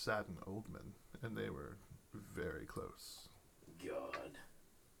with Satin Oldman, and they were very close. God.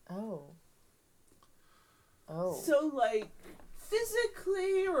 Oh. Oh. So, like,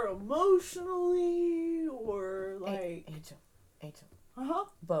 physically or emotionally or like. Angel. Uh huh.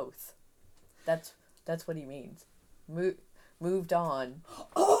 Both. That's what he means. Moved on.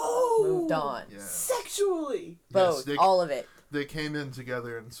 Oh! Moved on. Yeah. Sexually! Both. they- all of it. They came in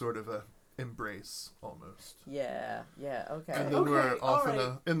together in sort of a embrace, almost. Yeah. Okay. And then Okay, we're off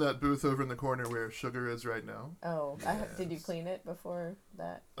alright. in that booth over in the corner where Sugar is right now. Oh, did you clean it before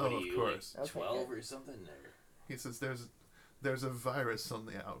that? Oh, What are of you, course. Like Okay, 12 good. or something? Or... He says there's a virus on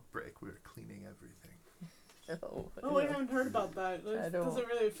the outbreak. We're cleaning everything. Oh, I haven't heard about that. I That don't- doesn't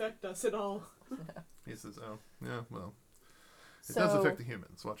really affect us at all. He says, "Oh, yeah, well, it does affect the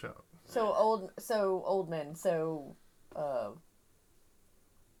humans. Watch out." Oldman.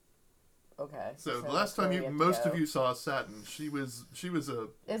 Okay. So the that's last time where we have to most go. of you saw Satin, she was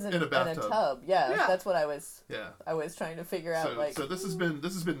Isn't in a bathtub. tub. Yeah, Yeah. that's what I was yeah. trying to figure out. So this has been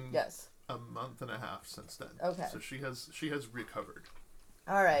yes. a month and a half since then. Okay. So she has recovered,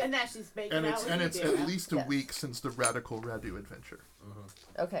 All right. And now she's making and out it's with and it's Yadira. at least a Yes. week since the Radical Radu adventure.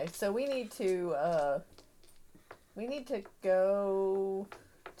 Okay, so we need to go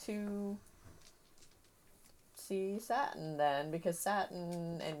to see Satin then, because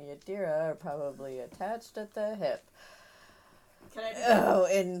Satin and Yadira are probably attached at the hip. Can I? Oh,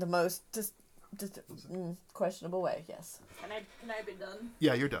 in the most questionable way. Yes. Can I be done?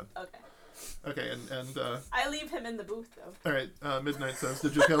 Yeah, you're done. Okay. Okay, and I leave him in the booth though. all right. Midnight says,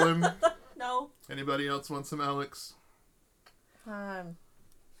 "Did you kill him? No. Anybody else want some Alex?" I'm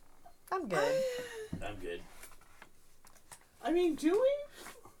good. I'm good. I mean, do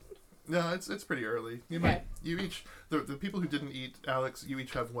we? No, it's pretty early. You each the people who didn't eat Alex, you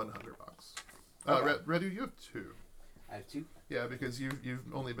each have 1 hunger box. Okay. Redu, you have 2. I have 2. Yeah, because you've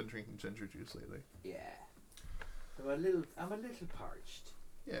only been drinking ginger juice lately. Yeah. I'm a little parched.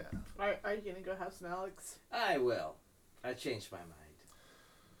 Yeah. Are you gonna go have some Alex? I will. I changed my mind.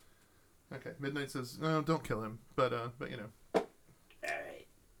 Okay. Midnight says, "No, don't kill him." But you know. All right.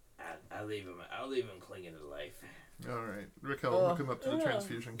 I'll leave him. I'll leave him clinging to life. All right. Raquel, look him up to the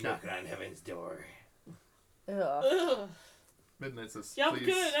transfusion kit. Knocking on heaven's door. Ugh. Ugh, Midnight says, Yeah, I'm "Please,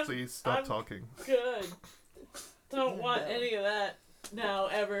 good. please stop I'm- talking." good. Don't want any of that now,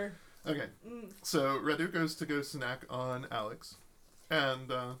 ever. Okay. So Redu goes to go snack on Alex,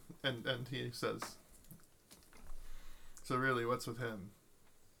 and he says, "So really, what's with him?"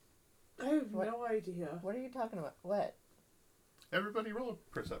 I have What? no idea. What are you talking about? What? Everybody roll a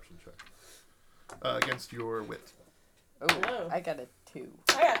perception check against your wit. Oh, I got a 2.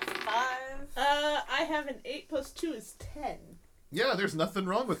 I got 5. I have an 8 plus 2 is 10. Yeah, there's nothing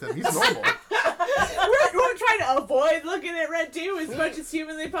wrong with him. He's normal. we're trying to avoid looking at Red Dew as much as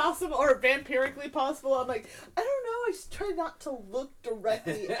humanly possible, or vampirically possible. I'm like, I don't know, I just try not to look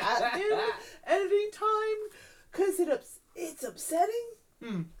directly at him at any time, because it's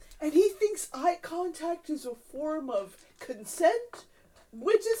upsetting. And he thinks eye contact is a form of consent,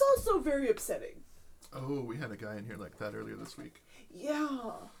 which is also very upsetting. Oh, we had a guy in here like that earlier this week.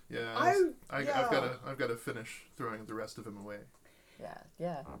 Yeah. Yeah, yeah. I've got to finish throwing the rest of him away.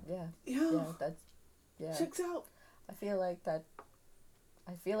 Yeah. That's Checks out. I feel like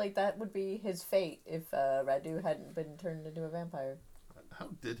that would be his fate if Radu hadn't been turned into a vampire. How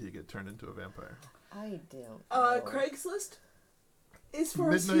did he get turned into a vampire? I don't know. Craigslist is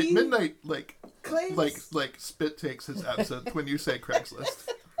for Midnight claims. like spit takes his absinthe when you say Craigslist.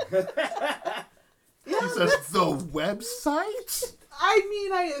 Yeah, He says the website. I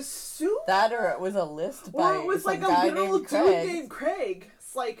mean, I assume. That or it was a list by Or it was some like a guy literal named dude Craig. named Craig.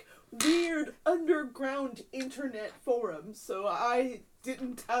 It's like weird underground internet forum. So I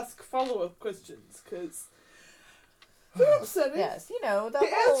didn't ask follow-up questions because they're upsetting. Yes, you know, The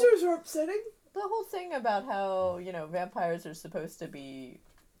answers are upsetting. the whole thing about how, you know, vampires are supposed to be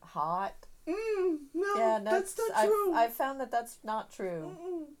hot. No, Yeah, that's not true. I found that that's not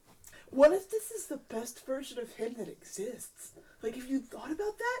true. What if this is the best version of him that exists? Like, if you thought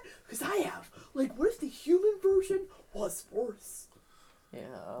about that? Because I have. Like, what if the human version was worse?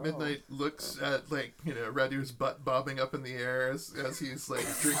 Yeah. Midnight looks at Radu's butt bobbing up in the air as he's like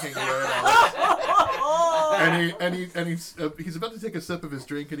drinking red and he's about to take a sip of his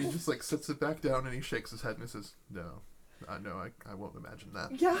drink and he just like sits it back down and he shakes his head and he says, "No, I won't imagine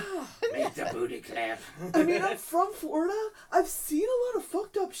that." Yeah. Make the booty clap. I mean, I'm from Florida. I've seen a lot of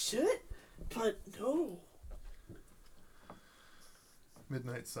fucked up shit, but no.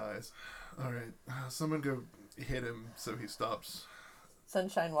 Midnight sighs. All right, someone go hit him so he stops.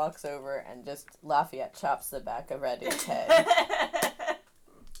 Sunshine walks over and just Lafayette chops the back of Radu's head.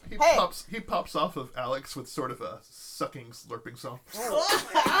 He pops off of Alex with sort of a sucking, slurping sound.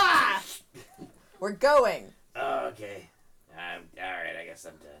 We're going. Oh, okay. All right. I guess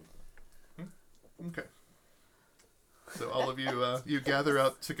I'm done. Okay. So all of you you gather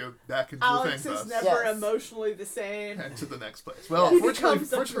out to go back into Alex the is Fang never Yes. emotionally the same. and to the next place. Well, He fortunately,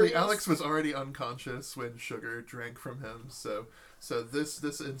 becomes a priest. Alex was already unconscious when Sugar drank from him. So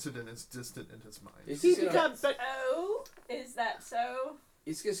this incident is distant in his mind. He's He just gonna, becomes. But Oh, is that so?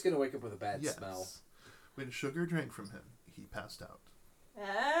 he's just gonna wake up with a bad Yes. smell. When Sugar drank from him, he passed out.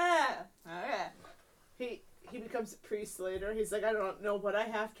 Ah, okay. he becomes a priest later. He's like, I don't know what I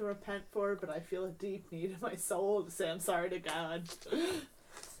have to repent for, but I feel a deep need in my soul to say I'm sorry to God.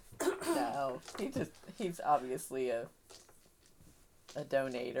 No, he's obviously a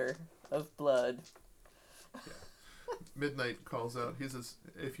donator of blood. Midnight calls out. He says,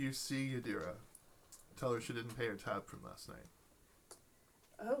 "If you see Yadira, tell her she didn't pay her tab from last night."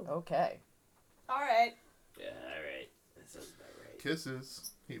 Oh. Okay. All right. Yeah. All right. That sounds about right.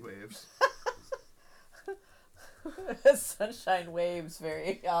 Kisses. He waves. Sunshine waves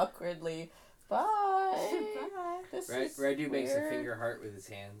very awkwardly. Bye. Bye. This Right, is Radu makes a weird. finger heart with his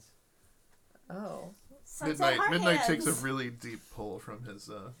hands. Oh. Sunset heart Midnight takes a hands. really deep pull from his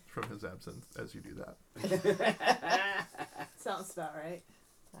absinthe as you do that. Sounds about right.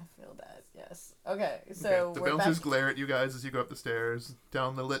 I feel that. Yes. Okay. So Okay, the we're bouncers back. glare at you guys as you go up the stairs,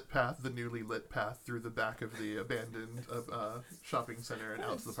 down the lit path, the newly lit path through the back of the abandoned shopping center and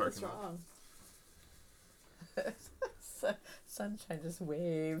out to the parking What's lot. wrong? Sunshine just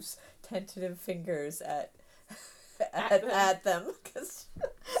waves tentative fingers at At them. because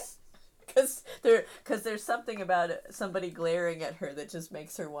there's something about somebody glaring at her that just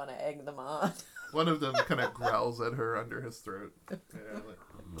makes her want to egg them on. One of them kind of growls at her under his throat. Yeah, like,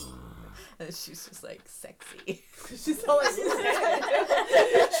 And she's just like sexy. She's all like,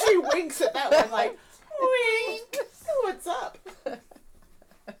 she winks at that one like, wink. What's up?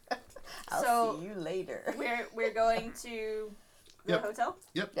 I'll So- see you later. We're going to the Yep. hotel.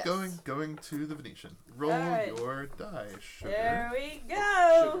 Yep, Yes. going to the Venetian. Roll Alright. your die, sugar. There we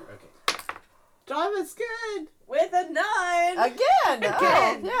go. Sugar. Okay. Drama's good. With a 9. Again.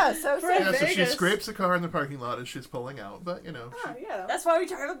 Oh, yeah. So For Yeah, so she Vegas. scrapes a car in the parking lot as she's pulling out, but you know, Oh, yeah. That's why we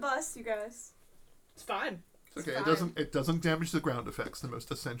drive a bus, you guys. It's fine. it's okay. fine. It doesn't damage the ground effects, the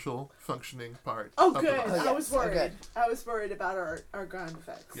most essential functioning part. Oh, of the good. bus. Oh, I yes. was Oh, worried. good. I was worried about our ground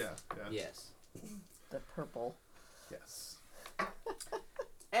effects. Yeah, yeah, Yes. The purple. yes.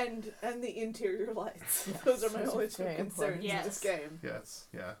 And the interior lights. Those are my those are only two very concerns important. in this game. Yes,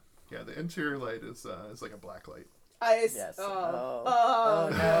 yeah, yeah. The interior light is like a black light. Yes. Oh. Oh,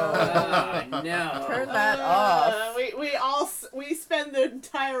 no. Oh, no. Turn that off. We spend the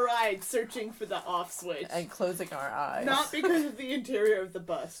entire ride searching for the off switch. And closing our eyes. Not because of the interior of the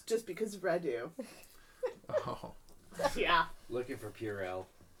bus, just because of Redu. Oh, Yeah. Looking for Purell.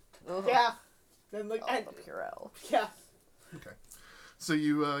 Ugh. Yeah. Then look Oh, and the Purell. yeah. okay. So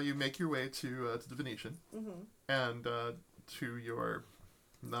you make your way to the Venetian, and to your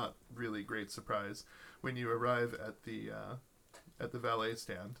not really great surprise, when you arrive at the valet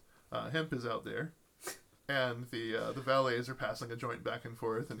stand, Hemp is out there, and the valets are passing a joint back and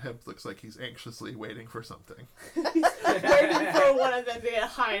forth, and Hemp looks like he's anxiously waiting for something. Waiting for one of them to get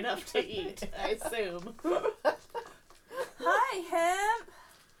high enough to eat, I assume. Hi, Hemp.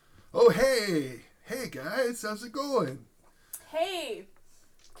 Oh hey guys, how's it going? Hey,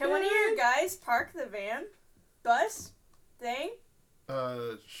 can one of your guys park the bus thing?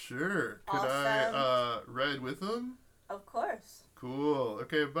 Sure. Could Awesome. I ride with them? Of course. Cool.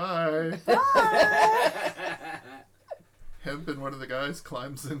 Okay, bye. Bye. Hemp and one of the guys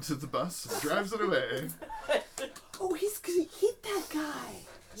climbs into the bus and drives it away. Oh, he's gonna hit that guy.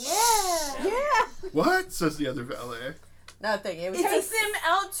 Yeah. Yeah. What? Says the other valet. Nothing. It was Take just them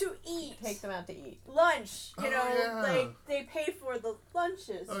out to eat. take them out to eat. Lunch. You Oh, know, yeah. like they pay for the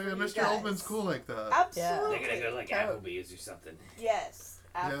lunches. Oh for yeah, you Mr. guys. Oldman's cool like that. Absolutely. They're gonna go like Applebee's or something. Yes.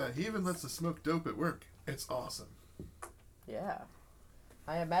 Yeah, he even lets us smoke dope at work. It's awesome. Yeah.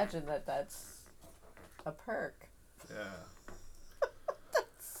 I imagine that's a perk. Yeah.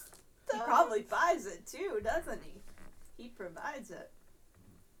 He probably buys it too, doesn't he? He provides it.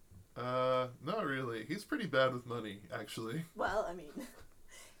 Not really. He's pretty bad with money, actually. Well, I mean,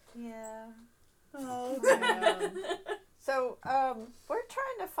 yeah. Oh, man. So, we're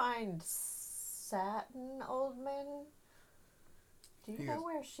trying to find Satin Oldman. Do you He know is-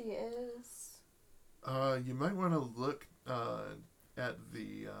 where she is? You might want to look at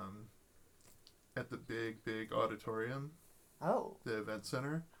the big auditorium, Oh. the event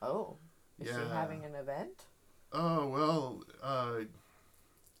center. Oh. Is she Yeah. having an event? Oh well,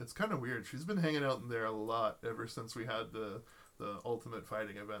 it's kind of weird. She's been hanging out in there a lot ever since we had the Ultimate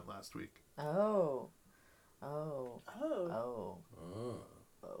Fighting event last week. Oh. Oh. Oh. Oh.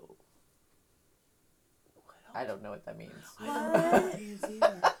 Oh. I don't know what that means. What?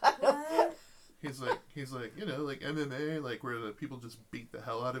 He's like, you know, like MMA, like where the people just beat the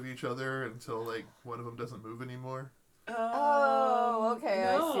hell out of each other until like one of them doesn't move anymore. Oh, okay,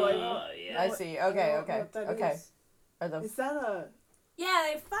 I no, see. don't- Oh yeah. I see. I Okay, don't know okay. what that Okay. is. Are the Is that a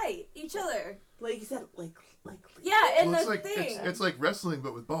Yeah, they fight each other. like? Is that like? Yeah, and Well, the it's like thing. it's like wrestling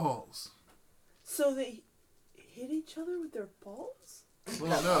but with balls. So they hit each other with their balls?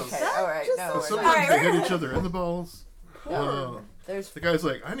 Well, no. Okay, That all right. just No, But we're sometimes not. Alright, they we're- hit each other in the balls. Oh. There's The guy's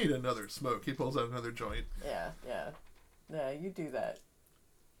like, I need another smoke. He pulls out another joint. yeah, you do that.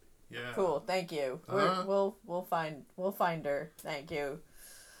 Yeah. Cool, thank you. Uh-huh. We'll find her. Thank you.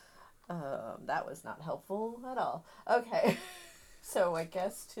 That was not helpful at all. Okay, so I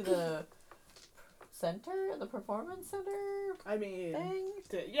guess to the center, the performance center I mean,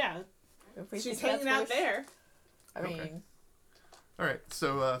 thing. yeah, If we she's think hanging that's out where there. I Okay. mean, All right.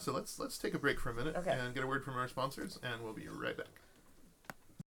 So let's take a break for a minute Okay. and get a word from our sponsors, and we'll be right back.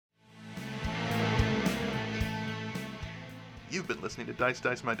 You've been listening to Dice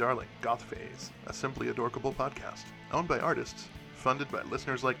Dice My Darling, Goth Phase, a simply adorkable podcast, owned by artists, funded by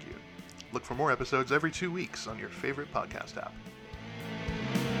listeners like you. Look for more episodes every 2 weeks on your favorite podcast app.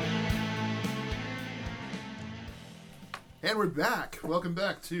 And we're back. Welcome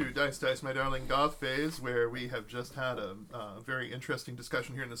back to Dice, My Darling Goth Phase, where we have just had a very interesting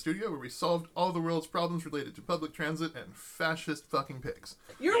discussion here in the studio where we solved all the world's problems related to public transit and fascist fucking pigs.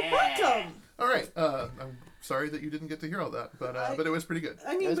 You're welcome. All right. I'm sorry that you didn't get to hear all that, but it was pretty good.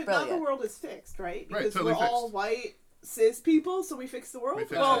 I mean, was but now the brilliant. world is fixed, right? Right, Because totally we're all fixed. white cis people, so we fix the world. We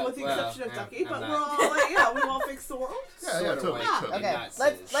fixed Well, it. with the Well, exception of yeah, Ducky, but I'm we're not- all like, yeah, we all fix the world. Yeah, Sorta totally. white, totally. Okay, not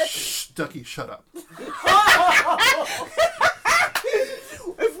let's cis. let's Shh, Ducky, shut up.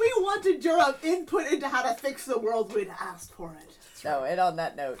 If we wanted your input into how to fix the world, we'd ask for it. no. And on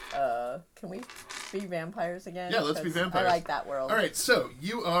that note, can we be vampires again? Yeah, let's be 'Cause vampires. I like that world. All right, so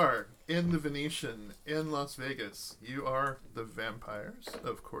you are in the Venetian in Las Vegas. You are the vampires,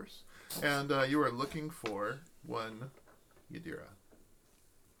 of course, and you are looking for one Yadira.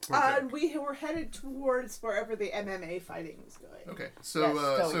 And we were headed towards wherever the MMA fighting was going. Oh, Okay, so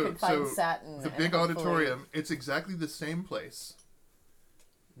Yes, so we could find so Satin the and big hopefully- auditorium. It's exactly the same place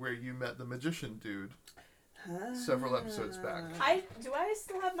where you met the magician dude several episodes back. Do I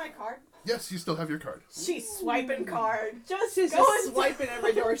still have my card? Yes, you still have your card. She's swiping card. Just She's going just swiping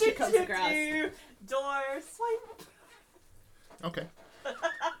every door she comes across. Door swipe. Okay.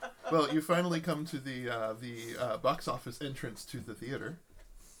 Well, you finally come to the box office entrance to the theater.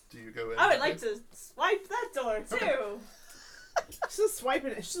 Do you go in? I would like to swipe that door too. She's just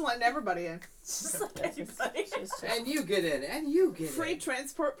swiping it. She's letting everybody in. Just like anybody. And you get in, and you get Free in.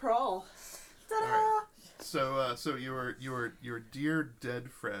 transport per all. Ta-da! Alright. So your dear dead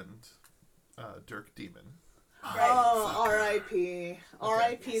friend, Dirk Demon. Oh, R.I.P.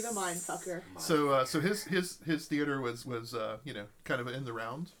 R.I.P. the mindfucker. So his theater was kind of in the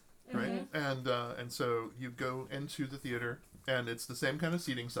round, right? And so you go into the theater, and it's the same kind of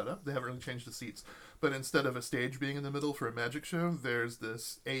seating setup. They haven't really changed the seats, but instead of a stage being in the middle for a magic show, there's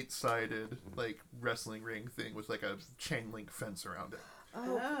this 8-sided like wrestling ring thing with like a chain link fence around it.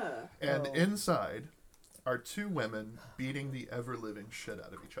 Oh. And Oh. inside are 2 women beating the ever living shit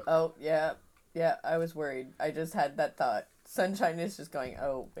out of each other. Oh yeah, yeah. I was worried. I just had that thought. Sunshine is just going.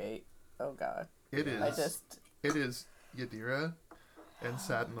 Oh wait. Oh god. It is. It is Yadira and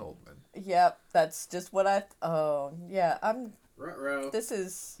Satin Oldman. Yep. That's just what I. Oh yeah. Ruh-roh. This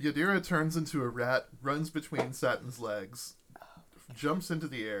is. Yadira turns into a rat, runs between Satin's legs, jumps into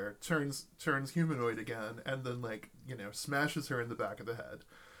the air, turns humanoid again, and then smashes her in the back of the head.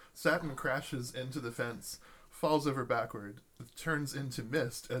 Satin crashes into the fence, falls over backward, turns into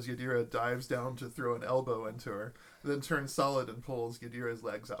mist as Yadira dives down to throw an elbow into her, then turns solid and pulls Yadira's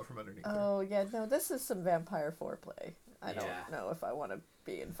legs out from underneath her. Oh yeah. No. This is some vampire foreplay. I Yeah. don't know if I want to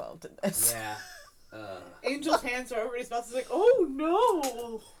be involved in this. Yeah. Angel's hands are over his mouth. He's like, oh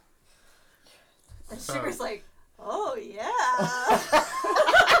no. And Sugar's like, oh yeah.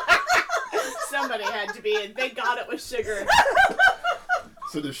 Somebody had to be, and thank God it was Sugar.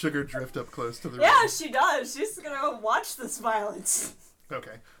 So does Sugar drift up close to the Yeah, ring? she does. She's gonna go watch this violence.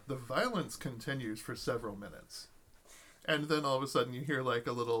 Okay. The violence continues for several minutes. And then all of a sudden you hear like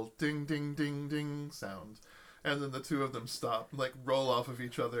a little ding ding ding ding sound. And then the 2 of them stop, like roll off of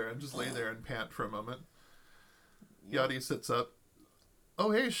each other and just lay there and pant for a moment. Yadi sits up.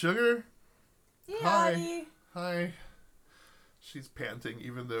 Oh hey, Sugar. Hi. Yadi. Hi. She's panting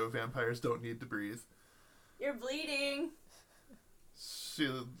even though vampires don't need to breathe. You're bleeding. She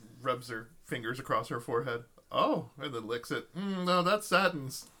rubs her fingers across her forehead. Oh, and then licks it. No, that's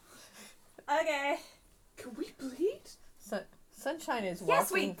Satin's. Okay. Can we bleed? Sunshine is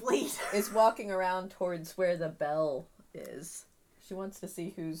Yes, we walking. bleed. Is walking around towards where the bell is. She wants to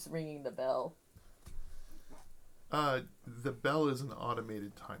see who's ringing the bell. The bell is an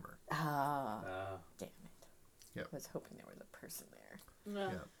automated timer. Ah, damn it. Yep. I was hoping there was a person there.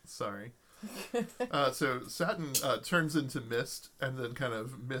 Yeah, sorry. So Satin turns into mist, and then kind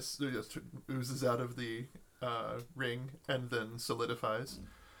of mist just oozes out of the ring, and then solidifies,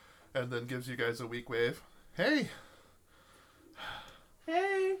 and then gives you guys a weak wave. Hey,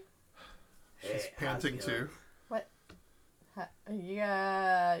 Hey. she's Hey, panting how's it too.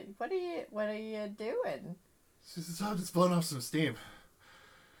 Yeah. What are you doing? She says, "Oh, just blowing off some steam.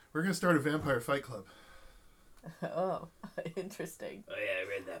 We're gonna start a vampire fight club." Oh, interesting. Oh yeah, I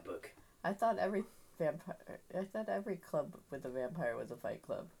read that book. I thought every club with a vampire was a fight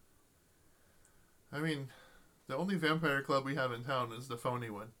club. I mean, the only vampire club we have in town is the phony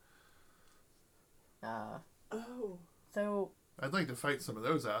one. Oh. So I'd like to fight some of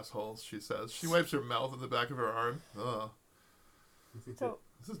those assholes, she says. She wipes her mouth on the back of her arm. Ugh. so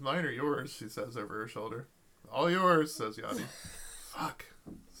This is mine or yours, she says over her shoulder. All yours, says Yadi. Fuck,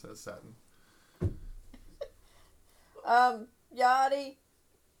 says Satin. Yachty,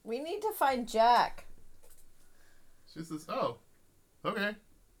 we need to find Jack. She says, oh, okay.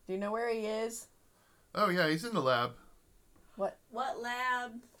 Do you know where he is? Oh, yeah, he's in the lab. What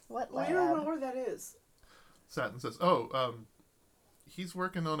lab? What We lab? don't know where that is. Satin says, oh, he's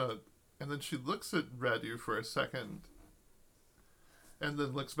working on a... And then she looks at Radu for a second. And then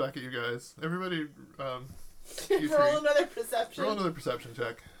looks back at you guys. Everybody, you Roll three, another perception. roll another perception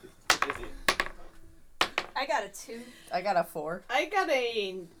check. I got a 2. I got a 4. I got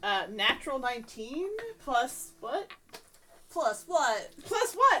a natural 19 plus what? Plus what?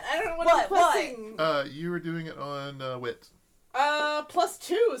 Plus what? I don't know what What? I'm plussing. You were doing it on wit. Plus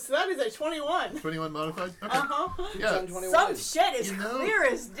 2, so that is a 21. 21 modified? Okay. Uh-huh. Yeah. Some shit is You know- clear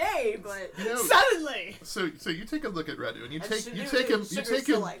as day, but You know, Suddenly! so you take a look at Radu and you And take sugar's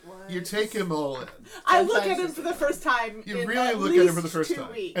still like, what? you take him all in. I look at Sometimes him for the first time You in really at look at him for the least first 2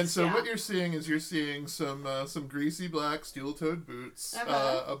 time. weeks. And so yeah. what you're seeing is you're seeing some greasy black steel-toed boots.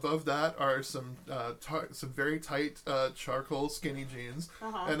 Uh-huh. Above that are some very tight charcoal skinny jeans.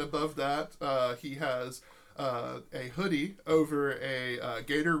 Uh-huh. And above that he has a hoodie over a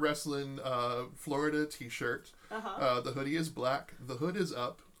Gator Wrestling Florida t-shirt. Uh-huh. The hoodie is black. The hood is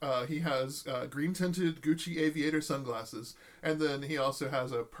up. He has green tinted Gucci aviator sunglasses, and then he also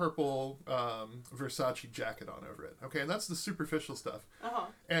has a purple Versace jacket on over it. Okay, and that's the superficial stuff. Uh-huh.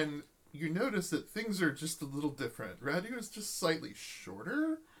 And you notice that things are just a little different. Radu is just slightly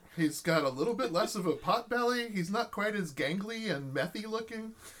shorter. He's got a little bit less of a pot belly. He's not quite as gangly and methy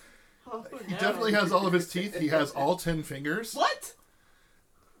looking. Oh, He no. definitely has all of his teeth. He has all 10 fingers. What?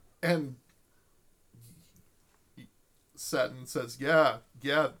 And Satin says, yeah,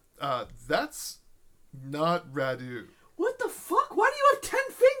 that's not Radu. What the fuck? Why do you have 10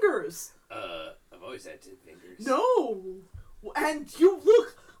 fingers? I've always had 10 fingers. No! And you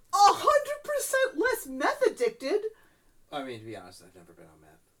look 100% less meth addicted. I mean, to be honest, I've never been on meth.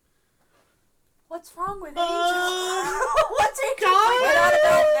 What's wrong with Angel? Uh, What's Angel? guys? What I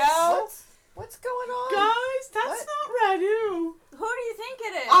don't know. What's going on? Guys, that's What? not Radu. Who do you think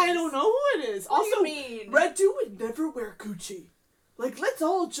it is? I don't know who it is. What also, do you mean? Radu would never wear Gucci. Like, let's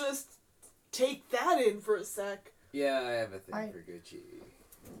all just take that in for a sec. Yeah, I have a thing I- for Gucci.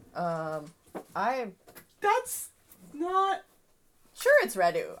 That's not... Sure it's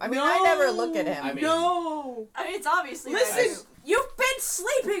Radu. I mean, I never look at him. I mean- no. I mean, it's obviously Listen. Radu. You've been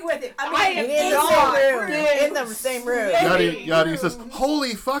sleeping with him. I mean, I am in the not same room. big. In the same room. Yadi, Yadi says,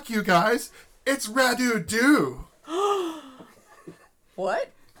 holy fuck, you guys. It's Radu Do.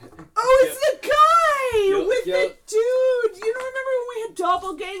 What? Oh, it's the guy Yo- with yo- the dude. You don't remember when we had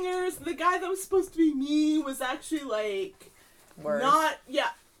doppelgangers? The guy that was supposed to be me was actually like Worse. not. Yeah,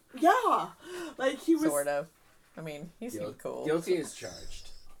 like he was. Sort of. I mean, he seemed cool. Guilty is charged.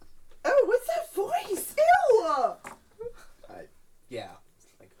 Oh, what's that voice? Ew. Yeah,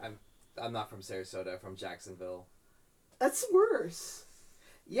 like I'm not from Sarasota. I'm from Jacksonville. That's worse.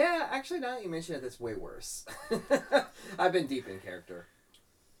 Yeah, actually, now that you mention it, that's way worse. I've been deep in character.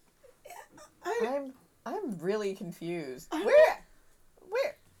 I'm really confused. I'm- Where?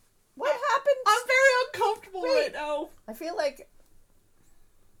 What happened? I'm very uncomfortable Wait. right now. I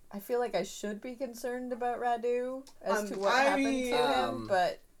feel like I should be concerned about Radu as to what I happened mean- to him,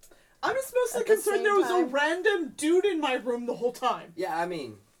 but I'm just mostly At the concerned same there was a time- random dude in my room the whole time. Yeah, I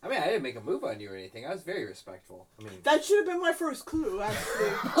mean, I didn't make a move on you or anything. I was very respectful. I mean, That should have been my first clue, actually.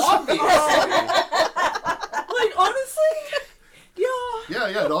 obviously. Like, honestly? Yeah.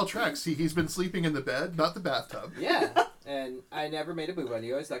 Yeah, it all tracks. He's been sleeping in the bed, not the bathtub. Yeah, and I never made a move on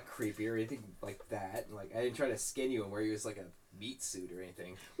you. I was not creepy or anything like that. Like, I didn't try to skin you and wear you as like a meat suit or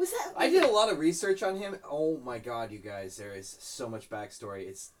anything. Was that... I did a lot of research on him. Oh my god, you guys, there is so much backstory.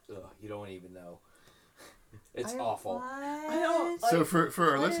 It's, you don't even know. It's awful. I don't... So like-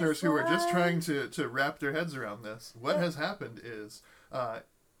 for our What listeners is who are just what? trying to wrap their heads around this, what has happened is, but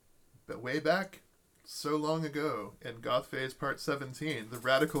way back so long ago in Goth Phase Part 17, the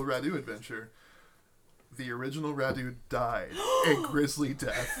Radical Radu adventure, the original Radu died a grisly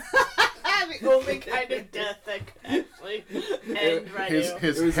death. the only kind of death that could actually end Radu.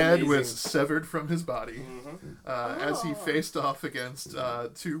 His It was head amazing. was severed from his body Mm-hmm. as he Oh. faced off against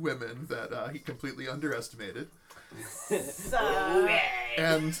two women that he completely underestimated. So,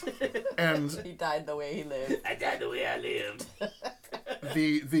 And he died the way he lived. I died the way I lived.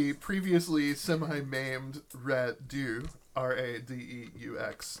 the previously semi-maimed Radu,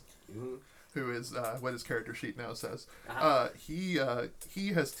 Radeux, Mhm. who is what his character sheet now says, Uh-huh. he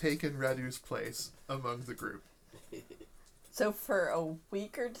has taken Radu's place among the group. So for a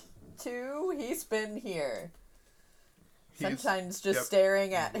week or two, he's been here. Sunshine's just yep.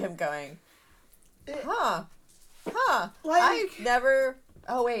 staring at him going, huh. Like- I've never...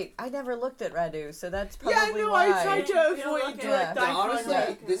 Oh, wait. I never looked at Radu, so that's probably Yeah, no, why. I tried to You don't avoid look direct at- eye Now, honestly,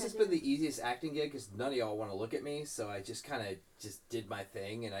 contact. this has been the easiest acting gig because none of y'all want to look at me, so I just kind of just did my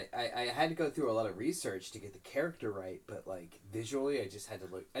thing, and I had to go through a lot of research to get the character right, but like visually, I just had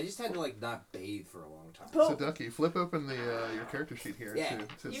to like not bathe for a long time. But- So Ducky, flip open the your character sheet here Yeah.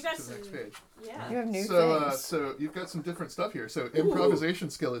 to You got the next some- page. Yeah. You have new So things. so you've got some different stuff here. So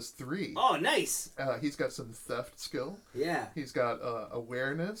improvisation skill is 3. Oh, nice. He's got some theft skill. Yeah. He's got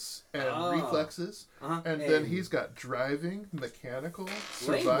awareness and Oh. reflexes, Uh-huh. and then he's got driving, mechanical,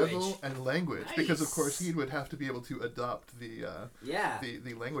 survival, Language. and language. Because of Nice. course he would have to be able to adopt the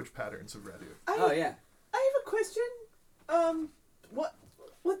the language patterns of Radu. Oh yeah. I have a question. What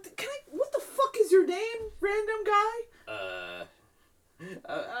the fuck is your name, random guy?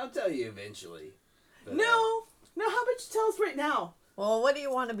 I'll tell you eventually. But, No, how about you tell us right now? Well, what do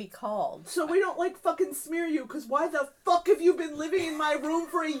you want to be called? So we don't like fucking smear you, cause why the fuck have you been living in my room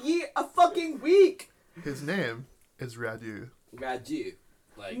for a fucking week? His name is Radu. Radu,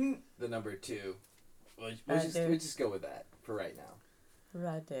 like Mm. the number 2. We'll Radu. just go with that for right now.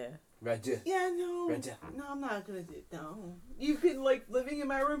 Radu. Radu. Yeah, no. Radu. No, I'm not gonna do it. No. You've been, like, living in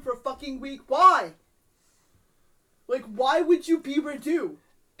my room for a fucking week. Why? Like, why would you be Radu?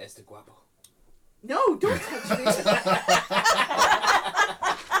 Este guapo. No, don't touch me.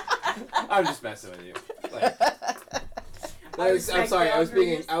 I'm just messing with you. Like, I'm sorry. I was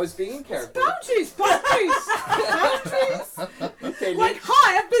being in character. Boundaries! Okay, Like,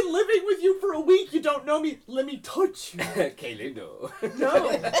 hi, I've been living with you for a week. You don't know me. Let me touch you. Que lindo.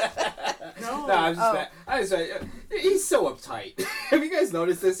 No. No, I'm just. Oh. I'm sorry. He's so uptight. Have you guys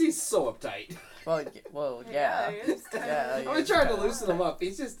noticed this? He's so uptight. Well, yeah. it's kinda- Yeah, I'm yeah. trying to loosen him up.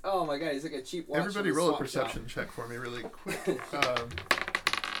 He's just. Oh my god. He's like a cheap watch. Everybody from the roll a swap perception check for me really quick.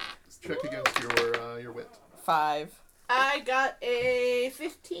 Let's check against your wit. 5. I got a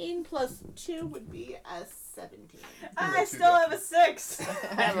 15 plus 2 would be a 17. I still have a 6.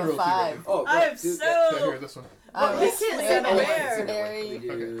 I have Roll a two, 5. Oh, I am do Yeah, here, so. this one. Oh, we it's can't clear say and where. very-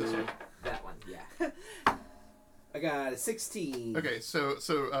 We Okay, this do one. that one. Yeah. I got a 16. Okay, so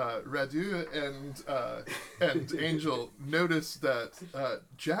Radu and Angel notice that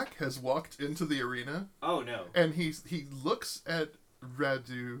Jack has walked into the arena, Oh no. and he looks at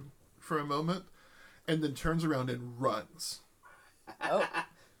Radu for a moment, and then turns around and runs.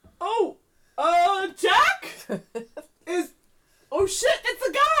 Oh. Oh, Jack? Oh shit, it's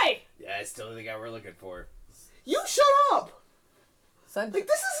the guy! Yeah, it's still the guy we're looking for. You shut up! Like, this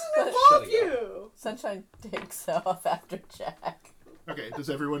doesn't involve Shutting you! Sunshine takes off after Jack. Okay, does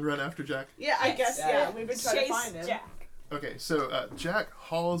everyone run after Jack? Yeah, I guess, Yeah, yeah. yeah. We've been trying to Chase find him. Jack. Okay, so Jack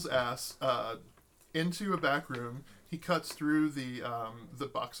hauls ass into a back room. He cuts through the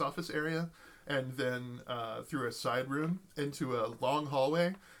box office area, and then through a side room into a long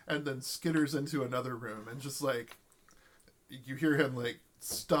hallway, and then skitters into another room, and just like you hear him like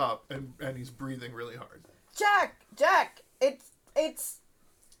stop, and he's breathing really hard. Jack, it's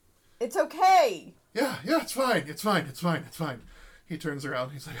okay. Yeah, it's fine. He turns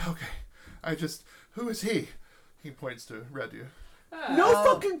around. He's like, okay, who is he? He points to Radu. No Oh,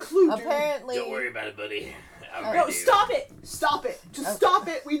 fucking clue, dude. Apparently, Don't worry about it, buddy. I'll No, redo. stop it! Stop it! Just stop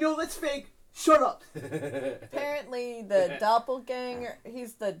it! We know that's fake. Shut up! apparently the doppelganger.'t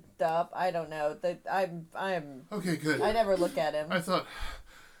the Dopp. I don't know. I'm. Okay, good. I never look at him. I thought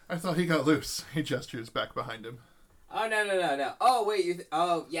he got loose. He gestures back behind him. Oh no. Oh wait.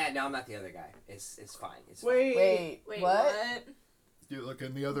 Oh yeah. No, I'm not the other guy. It's fine. It's fine. Wait. Wait, what? what? You look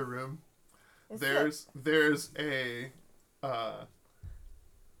in the other room. Is There's a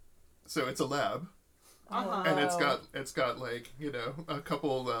so it's a lab, Uh-huh. and Oh. it's got like, you know, a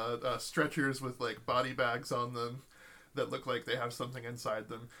couple stretchers with like body bags on them that look like they have something inside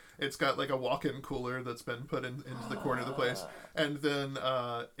them. It's got like a walk-in cooler that's been put into the corner of the place, and then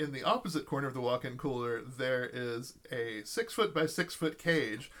in the opposite corner of the walk-in cooler there is a 6 foot by 6 foot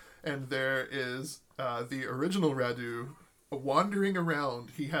cage, and there is the original Radu wandering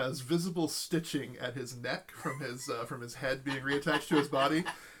around. He has visible stitching at his neck from his head being reattached to his body,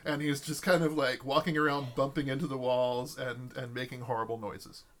 and he's just kind of like walking around bumping into the walls and making horrible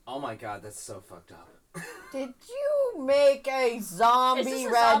noises. Oh my god, that's so fucked up. Did you make a zombie Is this a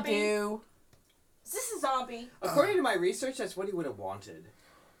zombie? Radu? Is this a zombie? According to my research, that's what he would have wanted.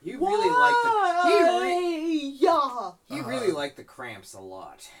 He Why? really liked Yeah. he really liked the cramps a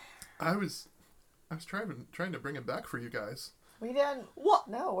lot. I was trying to bring him back for you guys. We didn't. What?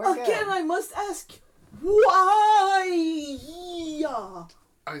 No, we're good. Again, I must ask, why? Yeah.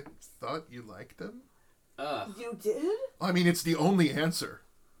 I thought you liked him. Ugh. You did? I mean, it's the only answer.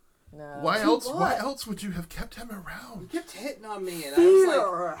 No. Why To else? what? Why else would you have kept him He around? kept hitting on me, and I was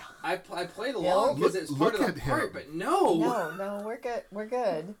Fear. like, I played along because it was part Look of at the him. part, but no. No, we're good. We're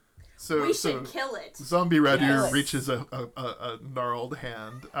good. So, We so should kill it. Zombie Radu Yes. reaches a gnarled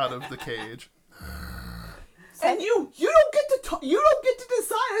hand out of the cage. And you don't get to you don't get to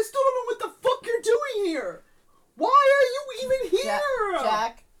decide. I still don't know what the fuck you're doing here. Why are you even here?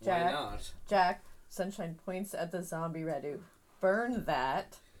 Why not? Jack. Sunshine points at the zombie Radu. Burn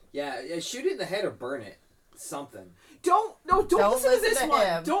that. Yeah, shoot it in the head or burn it. Something. Don't listen to this to one.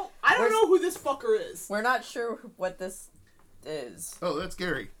 him. I don't We're- know who this fucker is. We're not sure what this is. Oh, that's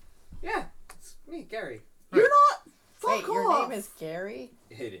Gary. Yeah, it's me, Gary. You're not. Fuck Wait, your off. name is Gary?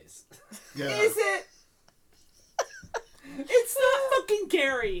 It is. Yeah. Is it? It's not fucking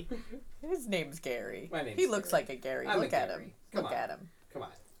Gary. His name's Gary. My name's he looks Gary. like a Gary. I'm a Look at Gary. him. Come Look on. at him. Come on.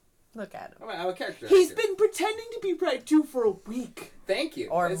 Look at him. I'm a character He's actor. been pretending to be Radu for a week. Thank you.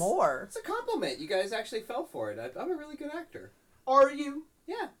 Or It's- more. It's a compliment. You guys actually fell for it. I'm a really good actor. Are you?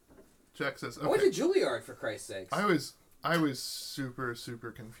 Yeah. Jack says, I went to okay. Juilliard, for Christ's sakes. I was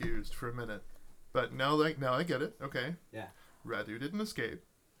super confused for a minute, but now I get it. Okay. Yeah. Radu didn't escape.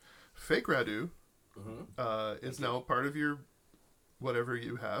 Fake Radu Mm-hmm. is now part of your whatever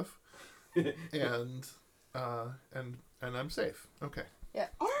you have, and I'm safe. Okay. Yeah.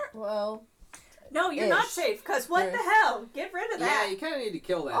 Well, No, you're not Ish. safe, because what Ish. the hell? Get rid of Yeah, that. you kind of need to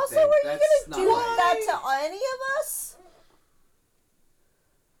kill that also, thing. were you That's gonna not do right. that to any of us?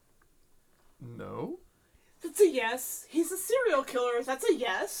 No. That's a yes. He's a serial killer. That's a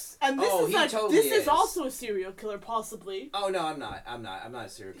yes. And this Oh, is he not. totally this is. is also a serial killer, possibly. Oh no, I'm not a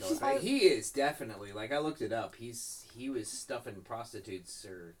serial killer. I- He is definitely, like, I looked it up. He was stuffing prostitutes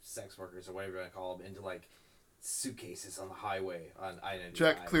or sex workers or whatever you want to call them into like suitcases on the highway on I-95.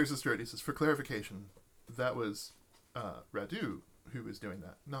 Jack clears his throat. He says, for clarification, that was Radu who was doing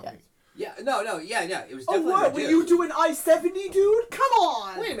that, not Yes. me. Yeah, no, yeah. It was Oh, definitely. what? Were Radu. you doing I-70, dude? Come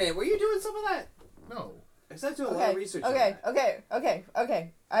on. Wait a minute. Were you doing some of that? No. Because I do a lot of Okay. research. on Okay. that.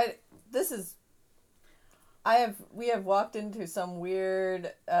 Okay. We have walked into some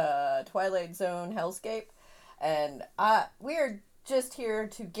weird Twilight Zone hellscape, and we are just here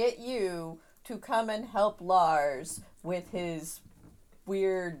to get you to come and help Lars with his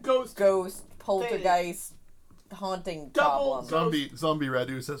weird Ghost poltergeist haunting Double problem. Zombie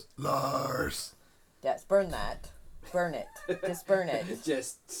Radu says, Lars. Yes, burn that. Burn it. Just burn it.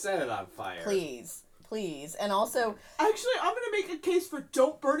 Just set it on fire. Please. And also, Actually, I'm gonna make a case for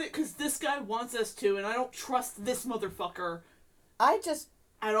don't burn it because this guy wants us to, and I don't trust this motherfucker I just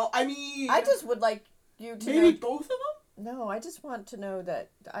would would like you to maybe know. both of them. No, I just want to know that.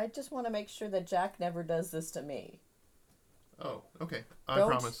 I just want to make sure that Jack never does this to me. Oh, okay. I Don't-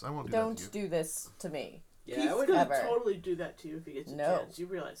 promise I won't do that Don't to you. do this to me. Yeah, I He's would. gonna Ever. totally do that to you if he gets a No. chance. You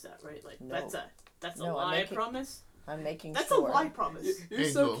realize that, right? Like No. that's a No, I'm lie. making- Promise. I'm making That's sure. a lie. Promise. You're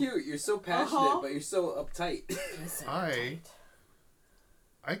so Angel. cute. You're so passionate, Uh-huh. but you're so uptight. Listen,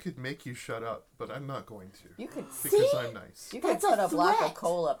 I could make you shut up, but I'm not going to. You could Because See? I'm nice. you could That's a put a block threat. of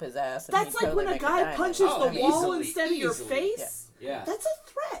coal up his ass. And That's he'd like totally when a make guy diamond. punches Oh, the wall easily, instead of your easily. face. Yeah. That's a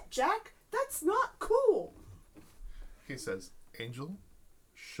threat, Jack. That's not cool. He says, Angel,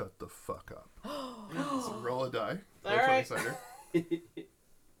 shut the fuck up. So roll a die. Roll All right. 20-sider.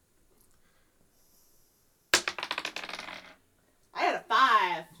 I had a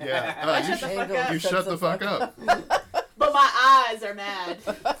 5, Yeah. shut the fuck Angel up. You shut the fuck up. but my eyes are mad.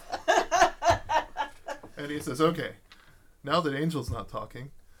 And he says, okay, now that Angel's not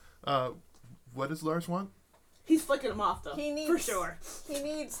talking, what does Lars want? He's flicking him off though. He needs for sure. He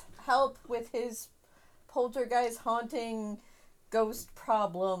needs help with his poltergeist haunting ghost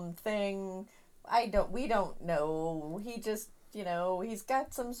problem thing. We don't know. He just, he's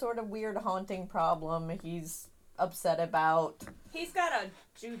got some sort of weird haunting problem he's upset about. He's got a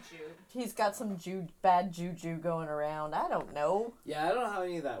juju. He's got some bad juju going around. I don't know. Yeah, I don't know how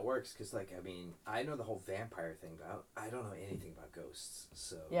any of that works because, I know the whole vampire thing, but I don't know anything about ghosts.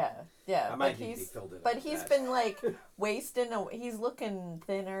 So Yeah. I might But need to be he's filled in. but on he's that. been wasting. He's looking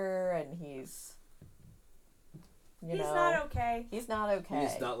thinner, and he's. He's not okay. He's not He okay.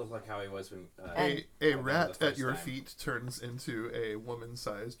 does not look like how he was when. And- A the rat first at your time. feet turns into a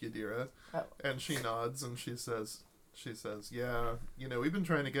woman-sized Yadira, Oh. and she nods and she says, yeah, we've been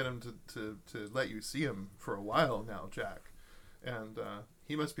trying to get him to let you see him for a while now, Jack, and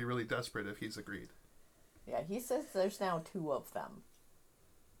he must be really desperate if he's agreed. Yeah, he says there's now 2 of them.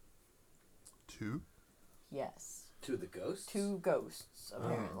 2? Yes. To the ghosts? 2 ghosts,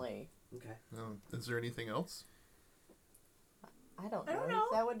 apparently. Okay. Is there anything else? I don't I don't know. know.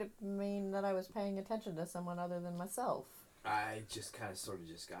 That would mean that I was paying attention to someone other than myself. I just kind of sort of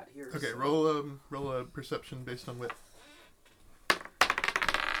just got here. Okay, so- roll a perception based on wit.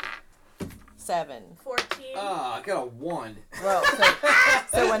 7. 14. I got a 1. Well,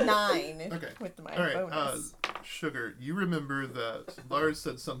 so a 9. Okay. With my All right, bonus. Sugar, you remember that Lars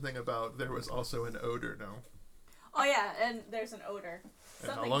said something about there was also an odor, no? Oh yeah, and there's an odor.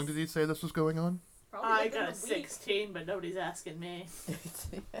 And how long did he say this was going on? I got a 16, but nobody's asking me.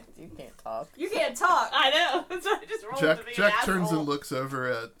 You can't talk. You can't talk. I know. That's why I just rolled to be an Jack turns asshole. and looks over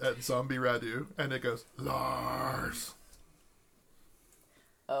at Zombie Radu, and it goes, Lars.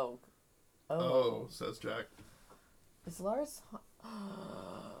 Oh. Oh, says Jack. Is Lars...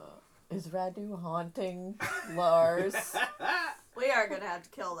 Is Radu haunting Lars? We are gonna have to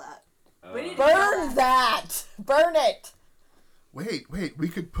kill that. We need to Burn that! Burn it! Wait, we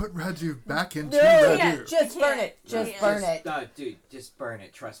could put Radu back into No, Radu. yeah, just You burn can't. it. Just Yeah. burn it. No, dude, just burn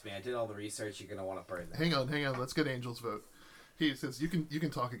it. Trust me. I did all the research. You're gonna want to burn that. Hang on. Let's get Angel's vote. He says, you can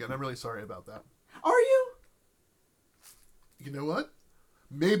talk again. I'm really sorry about that. Are you? You know what?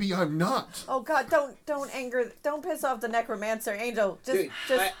 Maybe I'm not. Oh God! Don't piss off the necromancer, Angel. Dude,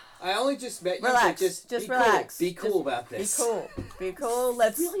 I only just met you. relax. But Just be relax. Cool. Be cool Just about be this. cool. Be cool.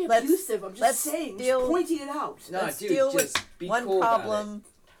 Let's Really let's abusive. I'm just let's saying. deal- Just pointing it out. No, let's dude, deal just with be one cool about problem.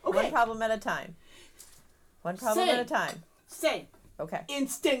 Okay. One problem at a time. One problem at a Same. time. Same. Okay.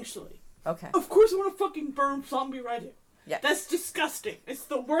 Instinctually. Okay. Of course I want to fucking burn Zombie Radu. Yeah. That's disgusting. It's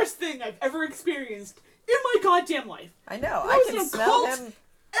the worst thing I've ever experienced in my goddamn life. I know. I I was can in a smell cult. him.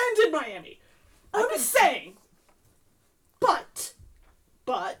 And in Miami. I'm just saying. But.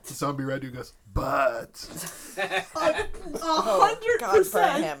 Zombie Radu goes, but. 100%.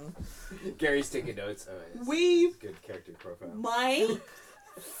 Burn him. Gary's taking notes. Oh, it's We good character profile. might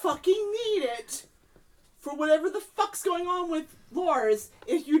fucking need it for whatever the fuck's going on with Lars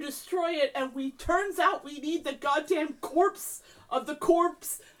if you destroy it and turns out we need the goddamn corpse of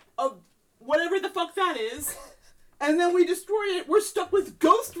whatever the fuck that is, and then we destroy it, we're stuck with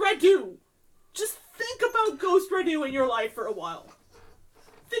Ghost Radu. Just think about Ghost Radu in your life for a while.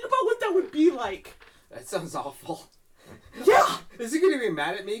 Think about what that would be like. That sounds awful. Yeah! Is he gonna be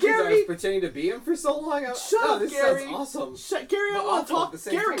mad at me because I Gary! was pretending to be him for so long? Shut no, up, this Gary. sounds awesome. Gary, I But want to awful at talk. the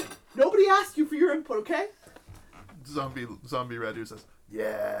same Gary, time. nobody asked you for your input, okay? Zombie Radu says,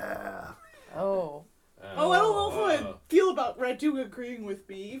 yeah. Oh. Oh, I don't know how I feel about Radu agreeing with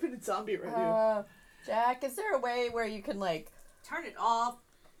me, even in Zombie Radu. Jack, is there a way where you can Turn it off.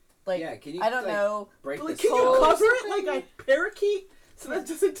 Yeah, can you, I don't like, know. break Like, the can you soul or cover it like a parakeet so that it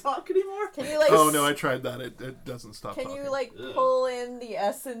doesn't talk anymore? Can you Oh, no, I tried that. It doesn't stop Can talking. you pull in the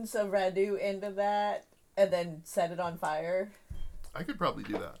essence of Radu into that and then set it on fire? I could probably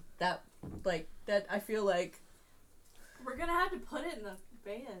do that. That I feel like. We're gonna have to put it in the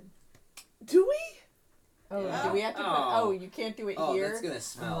van. Do we? Oh, Yeah. do we have to? Oh. You can't do it Oh, here. that's gonna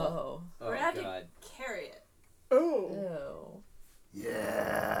smell. Oh. Oh, We're gonna have God. to carry it. Oh. Oh.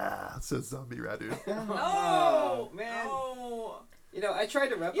 Yeah, says Zombie Radu. Oh, man. Oh. You know, I tried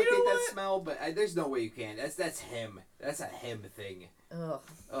to replicate know that what? smell, but there's no way you can. That's him. That's a him thing. Ugh.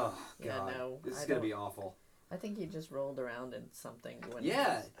 Oh, God. Yeah, no, This is I gonna don't- be awful. I think he just rolled around in something. When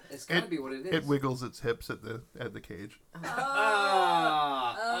Yeah, it's gotta be what it is. It wiggles its hips at the cage.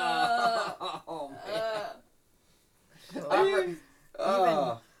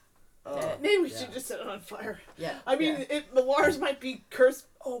 Oh, man. Maybe we should just set it on fire. Yeah. I mean, the Lars might be cursed.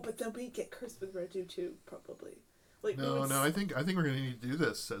 Oh, but then we get cursed with Radu too, probably. Like, we No, would I think we're gonna need to do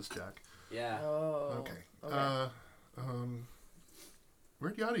this, says Jack. Yeah. Oh. Okay.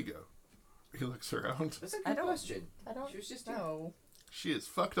 Where'd Yachty go? He looks around. That's a I good don't- question. I don't She was just here. know. She is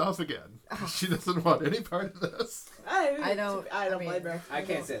fucked off again. She doesn't want any part of this. I don't blame her. I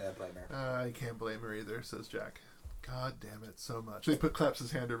can't say that, blame her. I can't blame her either, says Jack. God damn it, so much. He claps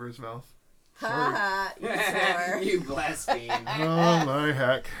his hand over his mouth. Sorry. Ha you swore. You blaspheme. Oh my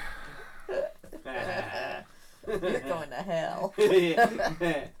heck. You're going to hell.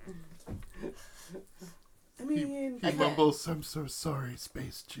 I mean, He mumbles, "I'm so sorry,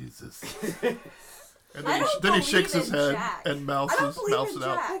 Space Jesus." And I then don't then he shakes believe his in head Jack. and mouths I don't it believe in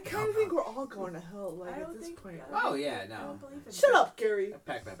out. Jack. I kind of think we're all going to hell, like, I at don't this think. point. Oh, yeah, I no. don't believe in Shut Jack. up, Gary. I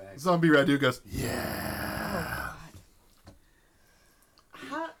packed my bag. Zombie Radu goes, "Yeah."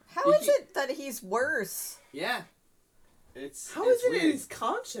 How is it that he's worse? Yeah. It's How it's is it weird. he's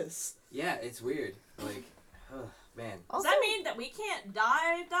conscious? Yeah, it's weird. Like, man. Does Also, that mean that we can't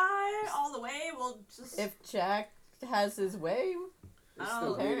die all the way? We'll just. if Jack has his way, It's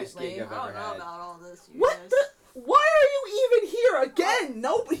Oh, the weirdest gig apparently. I've I don't ever know had. about all this. You What guys. the? Why are you even here again?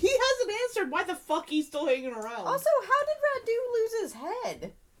 No, he hasn't answered why the fuck he's still hanging around. Also, how did Radu lose his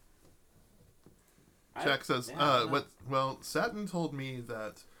head? Jack says, yeah, I don't know. well, Satin told me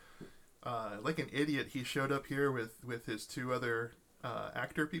that, like an idiot, he showed up here with his two other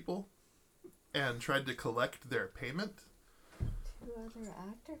actor people and tried to collect their payment. Two other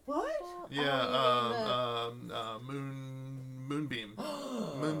actor What? people? Yeah, Moonbeam.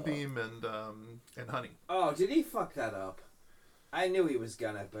 Moonbeam and Honey. Oh, did he fuck that up? I knew he was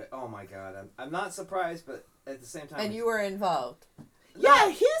gonna, but oh my god, I'm not surprised, but at the same time, And you were involved. Yeah,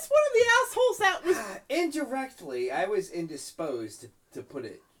 he's one of the assholes that was. indirectly, I was indisposed to put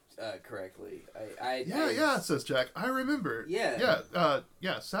it correctly. Yeah, says Jack. I remember. Yeah.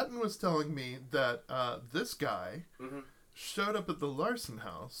 Yeah. Satin was telling me that this guy Mhm. showed up at the Larson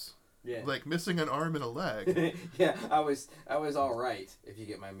house, Yeah. like missing an arm and a leg, Yeah, I was all right, if you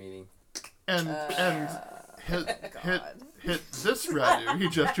get my meaning. and hit this Radu. He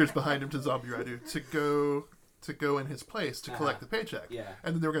gestures behind him to Zombie Radu to go in his place to collect the paycheck. Yeah.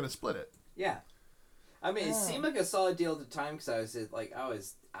 And then they were going to split it. Yeah. I mean, it seemed like a solid deal at the time because I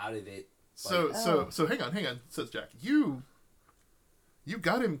was out of it. So hang on, says Jack. You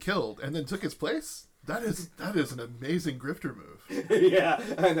got him killed and then took his place? That is an amazing grifter move. Yeah,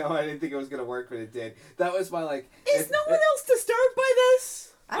 I know. I didn't think it was gonna work, but it did. That was my like. Is no one else disturbed by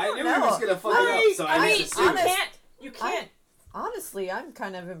this? I don't knew know. he was gonna fuck it up, so I just assumed. You can't. Honestly, I'm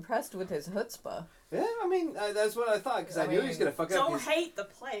kind of impressed with his chutzpah. Yeah, I mean, that's what I thought because I knew he was gonna fuck it up. Don't 'cause, hate the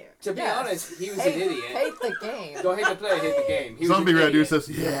player. to be Yes. honest, he was Hate, an idiot. hate the game. Don't hate the player, hate the game. He was Zombie an Radu idiot. says,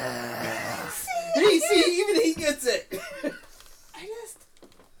 yeah. See, even he gets it.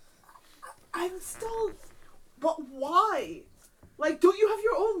 I'm still. But why? Like, don't you have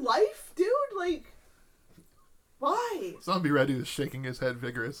your own life, dude? Like, why? Zombie Radu is shaking his head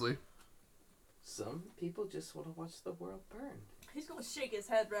vigorously. Some people just want to watch the world burn. He's gonna shake his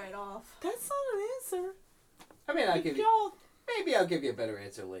head right off. That's not an answer. I mean, I'll give you. Y'all, Maybe I'll give you a better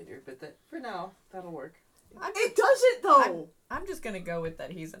answer later, but for now, that'll work. it doesn't though. I'm just gonna go with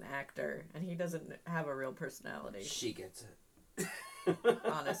that he's an actor and he doesn't have a real personality. She gets it.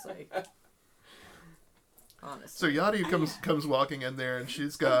 Honestly. So Yadi comes walking in there and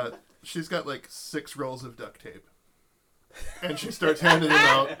she's got like 6 rolls of duct tape. And she starts handing them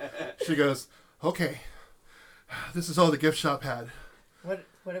out. She goes, "Okay, this is all the gift shop had."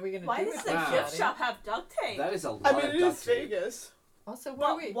 What are we gonna Why do does with the this, gift Yachty? shop have duct tape? That is a lot I mean, of it duct is tape. Vegas. Also, what But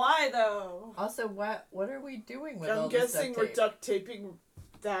are we? why though? Also, what are we doing with all I'm this guessing duct we're tape? duct taping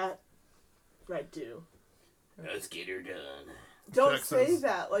that Radu. Let's get her done. Don't Jack say says-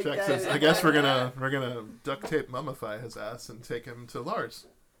 that like Jack that. says, "I guess we're gonna duct tape mummify his ass and take him to Lars."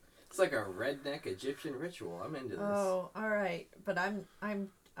 It's like a redneck Egyptian ritual. I'm into this. Oh, all right, but I'm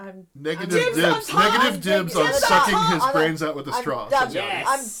Negative Dibs on dibs. top! Negative dibs on Dibs on sucking top! his I'm- brains out with a straw. says Yadi.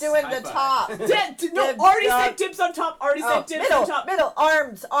 I'm doing High the five. top. No, Dibs already on- said dibs on top. Already said dibs middle, on top. middle,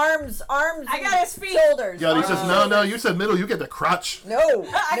 arms. I got his feet. Shoulders. Yadi says, arms. "No, you said middle. You get the crotch." No,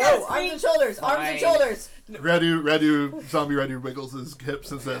 I got no, his arms feet. and shoulders, arms Fine. and shoulders. Zombie Radu wiggles his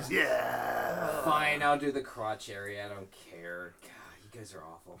hips and says, "Yeah." Fine, I'll do the crotch area. I don't care. God, you guys are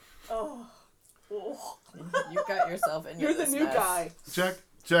awful. Oh. Oh. You got yourself in. You're the this new mess. guy.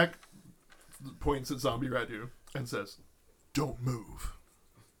 Jack points at Zombie Radu and says, "Don't move."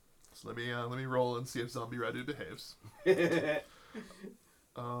 So let me roll and see if Zombie Radu behaves.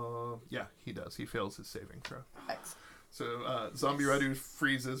 Yeah, he does. He fails his saving throw. Excellent. So Zombie Radu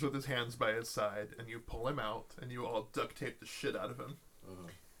freezes with his hands by his side, and you pull him out, and you all duct tape the shit out of him.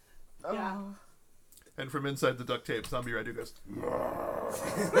 Yeah. Oh. And from inside the duct tape, Zombie Radu goes,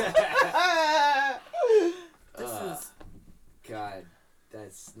 This is God,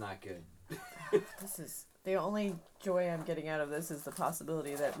 that's not good. this is the only joy I'm getting out of this is the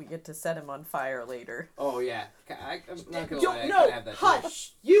possibility that we get to set him on fire later. Oh yeah, I'm not gonna Yo, lie. I no, kinda have that too.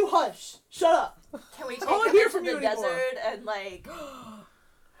 hush. You hush. Shut up. Can we take I wanna him hear into from the you anymore. desert and like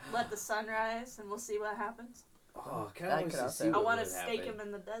let the sun rise and we'll see what happens? Oh, can That I always could just see also- I what want to would stake happen. him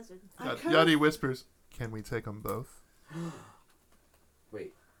in the desert. Yadi whispers, "Can we take them both?"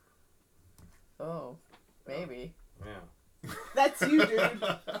 Wait, Oh, maybe. yeah, That's you, dude.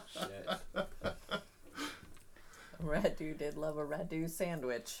 shit. Radu did love a Radu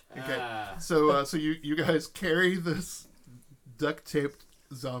sandwich. Okay. Ah. So you guys carry this duct taped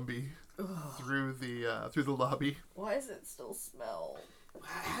zombie through the lobby. Why does it still smell?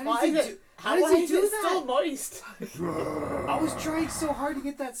 How Why does is he it? do? How does he do it that? still moist? I was trying so hard to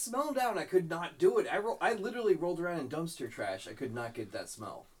get that smell down. I could not do it. I literally rolled around in dumpster trash. I could not get that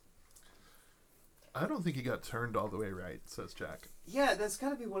smell. I don't think he got turned all the way right, says Jack. Yeah, that's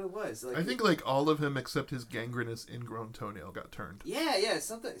gotta be what it was. Like, I think like all of him except his gangrenous ingrown toenail got turned. Yeah,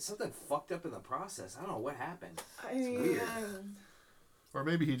 something fucked up in the process. I don't know what happened. It's weird. Or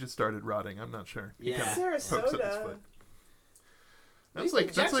maybe he just started rotting. I'm not sure. He Yeah. kinda pokes at his Sarasota. foot. Maybe That's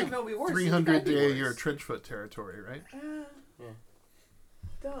like Jacksonville be worse. 300 Maybe day a worse. year trench foot territory, right? Yeah.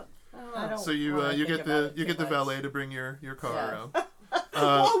 Don't. I don't So you wanna you think get about the it you too get the much. valet to bring your car Yeah. around.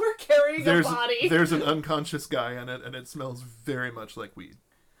 While we're carrying a There's body. there's an unconscious guy on it, and it smells very much like weed.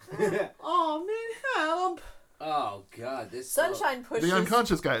 Oh man, help! Oh god, this Sunshine pushes. The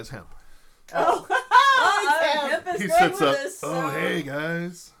unconscious guy is hemp. Oh. Hemp is He going sits with up. us, Oh so- hey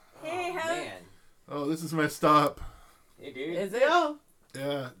guys. Hey, Hemp. Man. Oh, this is my stop. Hey dude. Is it?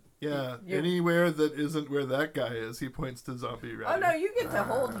 Yeah. Yeah. You- Anywhere that isn't where that guy is, he points to Zombie Red. Oh no, you get to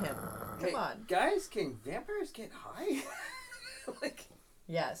hold him. Hey, Come on. guys, can vampires get high? Like,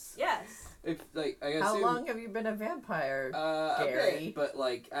 Yes. Yes. if like I How assume, long have you been a vampire? Okay, Gary? but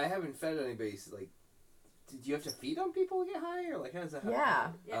like I haven't fed anybody. So, like, did you have to feed on people to get high, or like how does that happen? Yeah.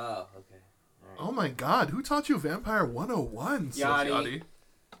 Yeah. Oh, okay. All Oh my God! Who taught you Vampire 101? Says Yachty.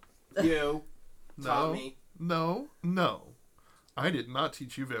 Yachty. You taught No. me. No. I did not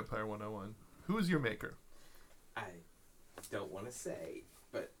teach you Vampire 101. Who is your maker? I don't want to say,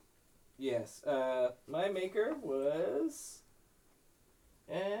 but yes. My maker was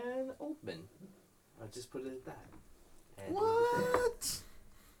an Oldman. I'll just put it at that. And leave it there. What?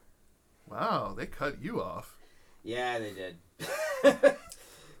 Wow, they cut you off. Yeah, they did.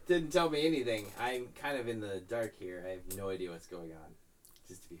 Didn't tell me anything. I'm kind of in the dark here. I have no idea what's going on.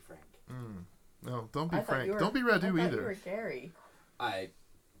 Just to be frank. No, don't be I thought Frank. you were- Don't be I Radu thought you either. were Gary.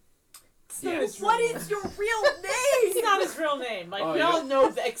 Yes. What is your real name? It's not his real name. Like Oh, we yeah. all know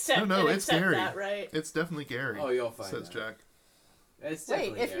that, except No, and it's accept Gary. that, right? It's definitely Gary. Oh, you'll find says out. Jack. It's Wait,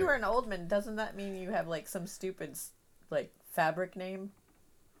 definitely if you Gary. were an Oldman, doesn't that mean you have like some stupid like fabric name?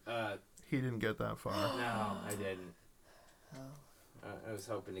 He didn't get that far. No, I didn't. Oh. I was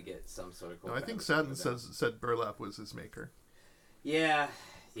hoping to get some sort of. Cool No, I think fabric Satin with that. said Burlap was his maker. Yeah,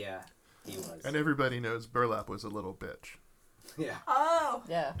 he was. And everybody knows Burlap was a little bitch. Yeah. Oh.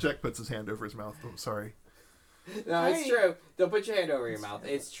 Yeah. Jack puts his hand over his mouth. Oh, sorry. No, it's Right. true. Don't put your hand over your mouth.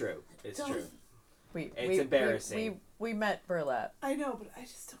 It's true. It's Don't. true. We embarrassing. We met Burlap. I know, but I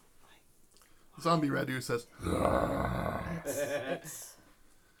just don't. Zombie Radu says, It's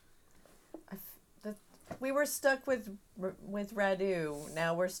we were stuck with Radu.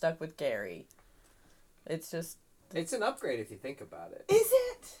 Now we're stuck with Gary. It's just It's an upgrade if you think about it. Is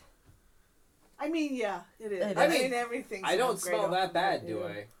it? I mean, yeah, it is. It I is. mean, everything's. I an don't upgrade smell off that of bad, it, do yeah.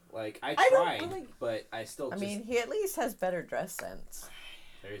 I? Like, I I don't tried, really- but I still I just... mean, he at least has better dress sense.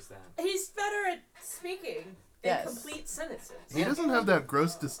 There's that. He's better at speaking in Yes. complete sentences. he doesn't have that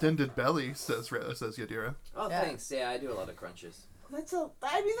gross distended belly, says Yadira. Oh, Yeah. thanks. Yeah, I do a lot of crunches. That's a.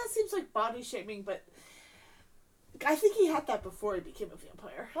 I mean, that seems like body shaming, but I think he had that before he became a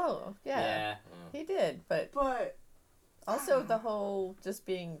vampire. Oh, yeah. He did, but But also the whole just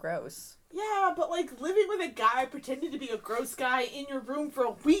being gross. yeah, but like living with a guy pretending to be a gross guy in your room for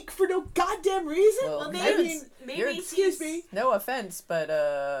a week for no goddamn reason. Well, I maybe, mean, maybe excuse he's- me. No offense, but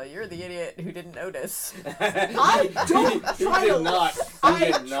you're the idiot who didn't notice. I don't He try did to. not. He I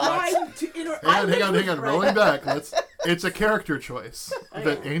did not. tried to interact. Hang on. Rolling back. It's a character choice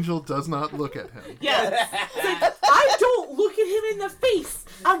that Angel does not look at him. Yes. It's like, I don't look at him in the face.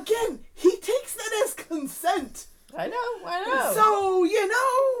 Again, he takes that as consent. I know. So, you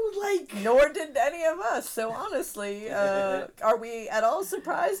know, like. Nor did any of us. So honestly, are we at all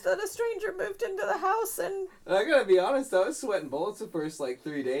surprised that a stranger moved into the house and I gotta be honest, I was sweating bullets the first,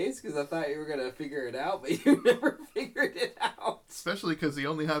 3 days, because I thought you were gonna figure it out, but you never figured it out. Especially because he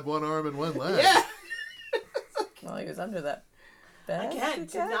only had one arm and one leg. Yeah! well, he was under that bed? Again,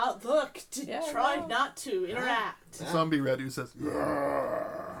 did not look, Yeah, tried no. not to interact. Zombie Radu says,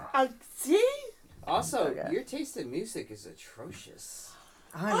 See? Also, Okay. your taste in music is atrocious.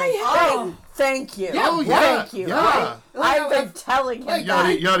 Thank you. "Oh yeah, Thank you. yeah." I've been telling him that.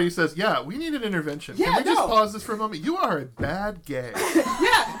 Yachty says, "Yeah, we need an intervention. Yeah, Can we just no. pause this for a moment? You are a bad gay."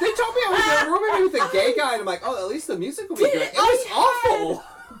 Yeah, they told me I was rooming with a gay guy, and I'm like, oh, at least the music will be good. It was awful.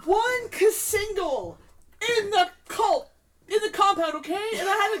 One single in the compound, okay? And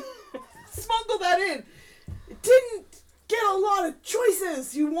I had to smuggle that in. It didn't get a lot of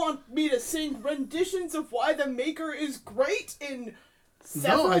choices. You want me to sing renditions of why the Maker is great in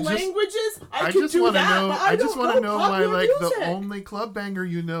several I just- languages? I I can just do want to that, know. but I just want want to know why, popular the music. only club banger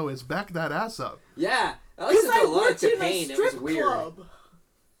you know is "Back That Ass Up." Yeah, I Because listened to I a lot of worked in a Pain. It was strip weird. club.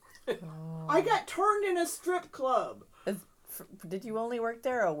 I got turned in a strip club. Did you only work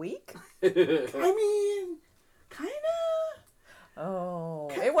there a week? I mean, kinda.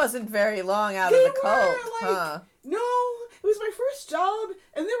 Oh, it wasn't very long out They of the cult, were, like, huh? No, it was my first job,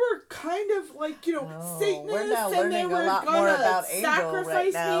 and they were kind of like, Oh, Satanists, we're now and they learning a were lot gonna more about Angel right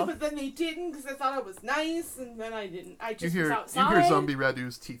sacrifice now. me, but then they didn't because they thought I was nice, and then I didn't. I You just hear was outside. you hear Zombie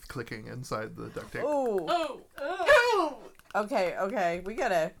Radu's teeth clicking inside the duct tape. Ooh. Oh, oh. Okay. We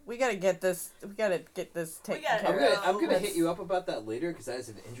gotta get this. We gotta get this taken gotta- care of. I'm gonna Let's- hit you up about that later because that is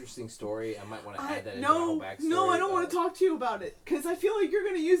an interesting story. I might want to add that into the No, whole backstory. no, I don't want to talk to you about it because I feel like you're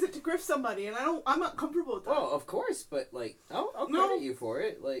gonna use it to grift somebody, and I'm not comfortable with that. Well, of course, but like, I'll No. credit you for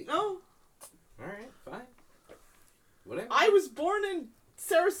it. Like, No, all right, fine, whatever. I was born in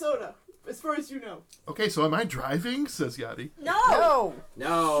Sarasota, as far as you know. Okay, so am I driving? Says Yachty. No,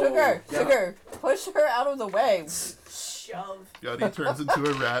 no sugar, push her out of the way. Shove. Yachty turns into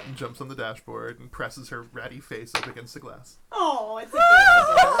a rat and jumps on the dashboard and presses her ratty face up against the glass. Oh, it's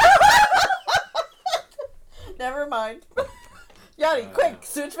adorable. Never mind. Yachty, quick,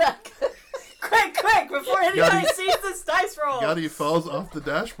 switch back. Quick, before anybody Yachty- sees this dice roll. Yachty falls off the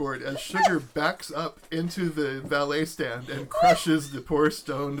dashboard as Sugar backs up into the valet stand and crushes the poor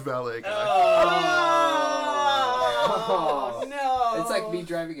stoned valet guy. Oh, no. It's like me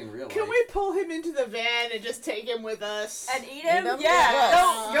driving in real life. Can we pull him into the van and just take him with us? And eat him? Eat him?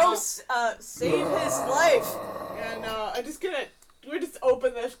 Yeah. Yes. Go save his life. And I'm just gonna. We just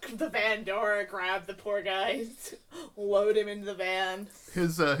open the van door, grab the poor guy, load him into the van.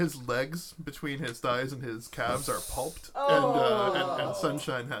 His legs between his thighs and his calves are pulped, Oh. and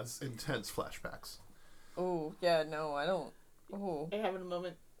Sunshine has intense flashbacks. Ooh, yeah, no, I don't. Ooh, I having a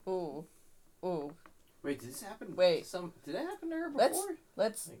moment. ooh. Wait, did this happen? Wait. Did that happen to her before?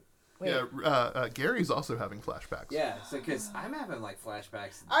 Let's. Wait. Yeah, Gary's also having flashbacks. Yeah, so because I'm having like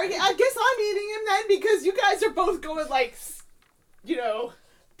flashbacks. I guess I'm eating him then because you guys are both going like,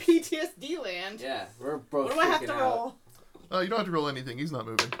 PTSD land. Yeah, we're both. What do I have freaking to out. roll? You don't have to roll anything. He's not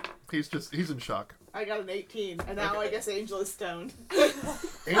moving. He's in shock. I got an 18, and now I guess Angel is stoned. Angel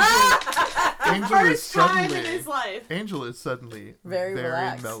is First time in suddenly his life. Angel is suddenly Very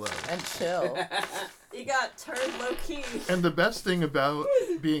relaxed mellow. and chill. He got turned low key. And the best thing about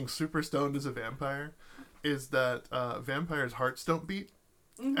being super stoned as a vampire is that vampires' hearts don't beat.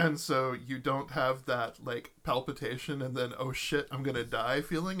 Mm-hmm. And so you don't have that like palpitation and then oh shit I'm gonna die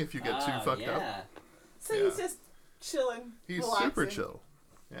feeling if you get too fucked up. So Yeah. he's just chilling. He's relaxing. super chill.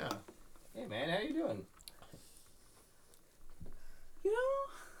 Yeah. Hey man, how you doing?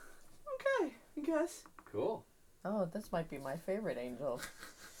 Okay, I guess. Cool, Oh, this might be my favorite Angel.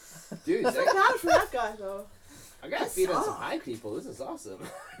 dude. Not for that guy though. I gotta feed on some high people. This is awesome.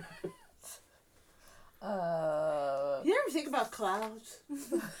 You ever think about clouds?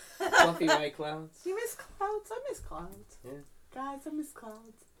 Fluffy white clouds. You miss clouds? I miss clouds. Yeah. Guys, I miss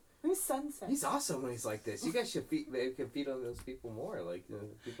clouds. I miss sunset. He's awesome when he's like this. You guys should feed on those people more. Like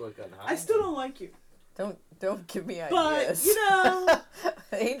people that gotten high. I still don't like you. Don't give me But, ideas.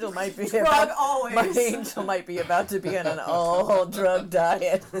 Angel might be Drug about, always. my angel might be about to be on an all drug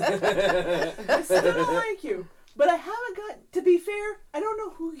diet. I still don't like you. But I haven't got, to be fair, I don't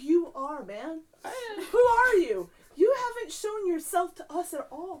know who you are, man. Who are you? You haven't shown yourself to us at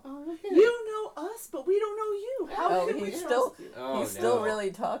all. You know us, but we don't know you. How Oh, can we he's trust still- you? Oh, He's no. still really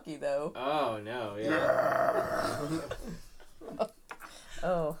talky though. Oh no, yeah.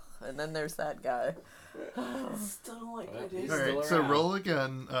 Oh, and then there's that guy. I still don't like Well, you, dude. he's All right, still so around. roll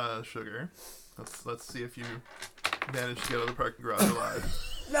again, Sugar. Let's see if you manage to get out of the parking garage alive.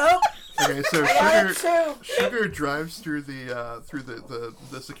 Nope. Okay, so I got it Sugar too. Sugar drives through the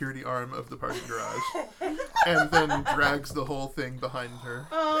security arm of the parking garage, and then drags the whole thing behind her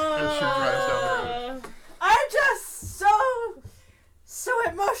as she drives down the road. I'm just so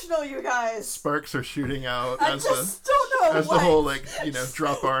emotional, you guys. Sparks are shooting out I as just don't know the what. whole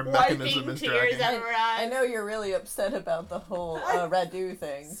drop arm mechanism Wiping is tears dragging. out of her I eyes. know you're really upset about the whole Radu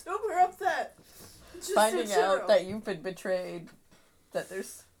thing. Super upset. Just Finding in general. out that you've been betrayed. That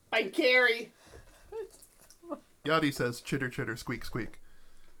there's. By Gary. Yachty says, "Chitter, chitter, squeak, squeak."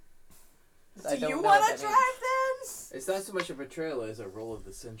 I Do don't you know want what to that drive then? It's not so much a betrayal as a roll of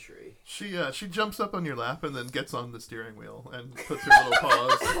the century. She jumps up on your lap and then gets on the steering wheel and puts her little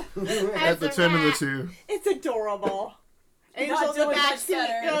paws at the trim of the two. It's adorable. You're Angel not in the doing back much seat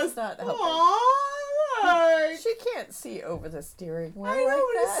better. goes, It's not helping. "Aww, She can't see over the steering wheel I know, like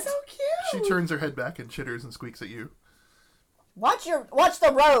it's that. so cute." She turns her head back and chitters and squeaks at you. Watch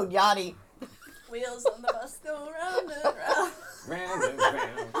the road, Yachty. Wheels on the bus go round and round. Round and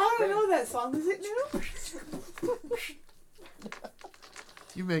round. I don't know that song. Is it new?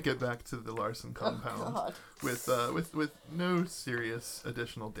 You make it back to the Larson compound God. with no serious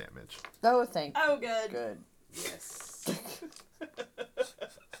additional damage. Oh, thank Oh, good. good. Yes.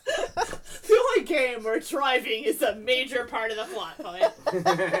 The only game where driving is a major part of the plot point.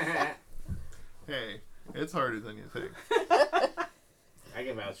 Hey, it's harder than you think. I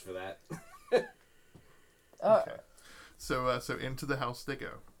can vouch for that. Okay. So into the house they go.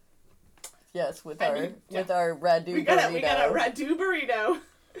 Yes, with I our mean, yeah. with our Radu We got a burrito. Radu burrito,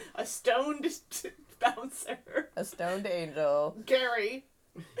 a stoned bouncer, A stoned angel. Gary,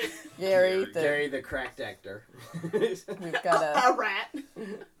 Gary, the, Gary the cracked actor. we've got a rat.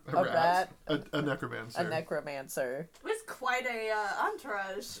 A rat. A necromancer. a necromancer. It's quite a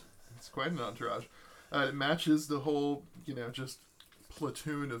entourage. It's quite an entourage. It matches the whole, just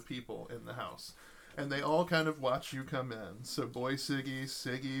platoon of people in the house. And they all kind of watch you come in. So Boy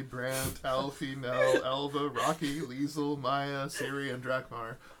Siggy, Brandt, Alfie, Nell, Elva, Rocky, Liesel, Maya, Siri, and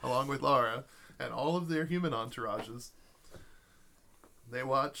Drakmar, along with Lara, and all of their human entourages. They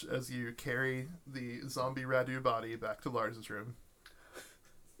watch as you carry the zombie Radu body back to Lars's room.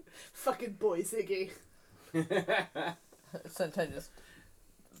 Fucking boy Ziggy. Sometimes just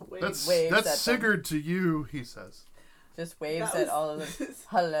That's waves at them. Sigurd to you, he says. Just waves That at all of was- them.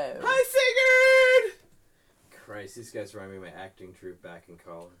 Hello. Hi, Sigurd! Christ, these guys remind me of my acting troupe back in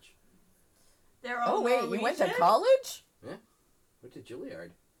college. They're all Oh wait, you went to Norwegian? college? Went to Juilliard.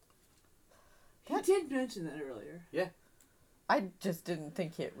 He did mention that earlier. I just didn't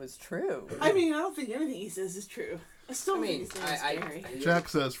think it was true. I mean, I don't think anything he says is true. I still I think mean, his name is Gary. Jack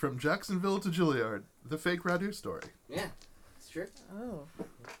says, from Jacksonville to Juilliard, the fake Radu story. Yeah, it's true. Oh.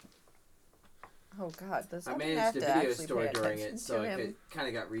 Oh God, does I that managed have a to video actually store pay during attention it, so to I him? kind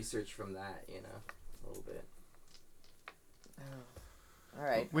of got research from that, a little bit. All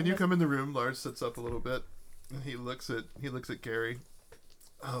right. When you come in the room, Lars sits up a little bit, and he looks at Gary.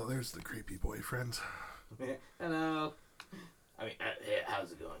 Oh, there's the creepy boyfriend. Hello. I mean, hey,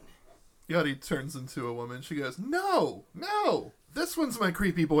 how's it going? Yadi turns into a woman. She goes, No! This one's my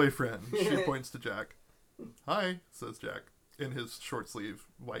creepy boyfriend. She points to Jack. Hi, says Jack, in his short sleeve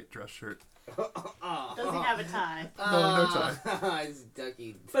white dress shirt. Does he have a tie? No tie. It's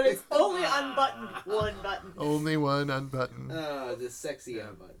Ducky. But it's only unbuttoned one button. Only one unbuttoned. Oh, the sexy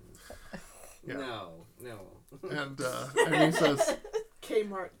unbutton. Yeah. No. And he says,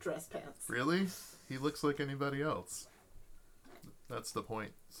 Kmart dress pants. Really? He looks like anybody else. That's the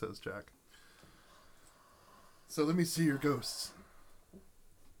point, says Jack. So let me see your ghosts.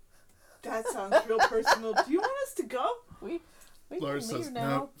 That sounds real personal. Do you want us to go? We Lars can leave says, now.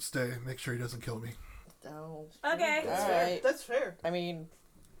 No, stay. Make sure he doesn't kill me. No. Okay. That's All fair. right. That's fair. I mean,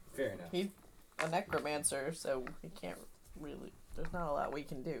 Fair enough. he's a necromancer, so he can't really. There's not a lot we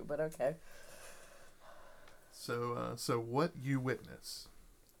can do, but okay. So what you witness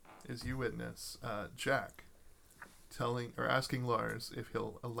is Jack asking Lars if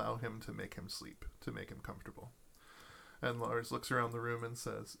he'll allow him to make him sleep, to make him comfortable. And Lars looks around the room and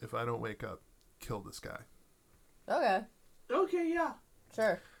says, if I don't wake up, kill this guy. Okay. Okay, yeah.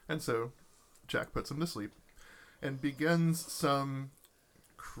 Sure. And so Jack puts him to sleep and begins some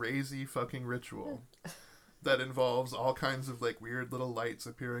crazy fucking ritual that involves all kinds of like weird little lights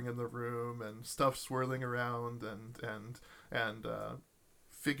appearing in the room and stuff swirling around and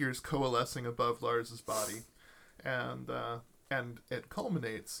figures coalescing above Lars's body. And it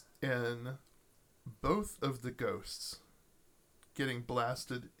culminates in both of the ghosts getting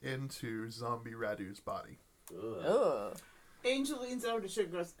blasted into zombie Radu's body. Ugh. Angel leans over to Sugar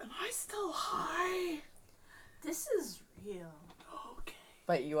and goes, Am I still high? This is real. Okay.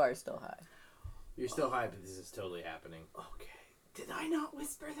 But you are still high. You're still high, but this is totally happening. Okay. Did I not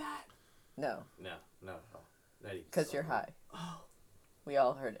whisper that? No, No, not at all. Not even because you're slightly. high. Oh. We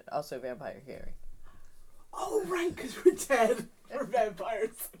all heard it. Also, vampire hearing. Oh, right, because we're dead. We're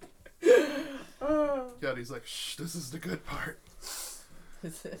vampires. Yeah, he's like, shh, this is the good part.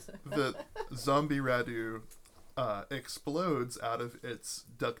 The zombie Radu explodes out of its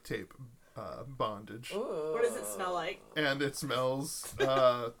duct tape bondage. Ooh. What does it smell like? And it smells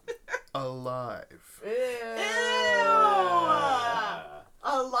alive. Ew.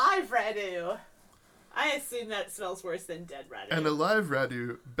 Alive Radu. I assume that smells worse than dead Radu. And alive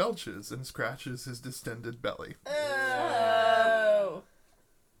Radu belches and scratches his distended belly. Oh.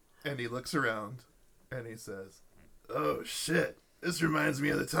 And he looks around and he says, Oh shit, this reminds me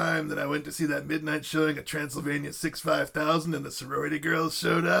of the time that I went to see that midnight showing of Transylvania 65000 and the sorority girls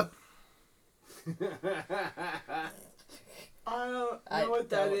showed up. I don't know what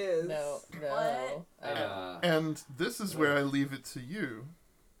that is. No. What? And this is where I leave it to you,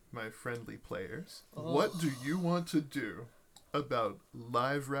 my friendly players. What do you want to do about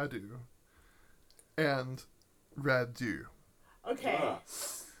live Radu and Radu. Okay.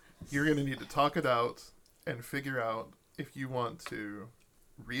 You're going to need to talk it out and figure out if you want to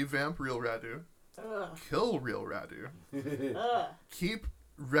revamp real Radu, Ugh. kill real Radu, Ugh. keep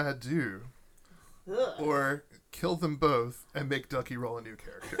Radu, Ugh. or kill them both and make Ducky roll a new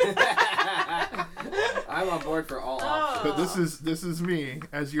character. I'm on board for all options. But this is me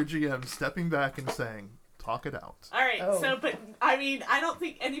as your GM stepping back and saying, talk it out. All right. Oh. So, but I mean, I don't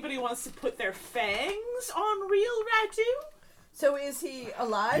think anybody wants to put their fangs on real Radu. So is he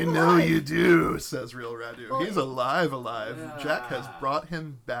alive? You know alive? you do, says real Radu. Well, He's alive. Jack has Ah. brought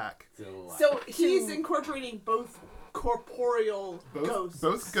him back. So he's incorporating both corporeal ghosts.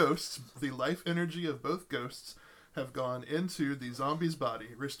 Both ghosts, the life energy of both ghosts, have gone into the zombie's body,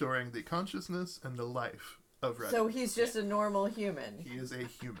 restoring the consciousness and the life of Radu. So he's just a normal human. He is a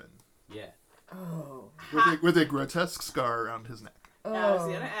human Yeah. Oh. with a grotesque scar around his neck. Oh. I was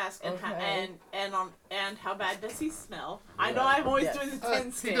gonna ask, and okay. and how bad does he smell? I know I'm always Yes. doing the 10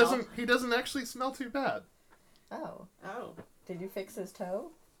 He scale. doesn't actually smell too bad. Oh. Oh. Did you fix his toe?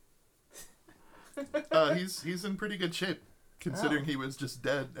 He's in pretty good shape, considering he was just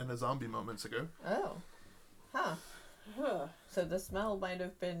dead in a zombie moments ago. Oh. Huh. Huh. So the smell might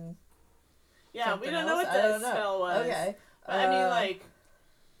have been. Yeah, we something don't know else? what I the don't know. smell was. Okay. But I mean, like,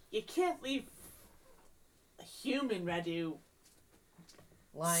 you can't leave a human Radu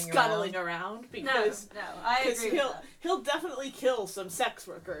lying scuttling around. around because no, I agree with that. he'll definitely kill some sex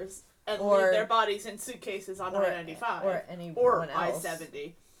workers and Or- leave their bodies in suitcases on or- I-95 or anyone or else.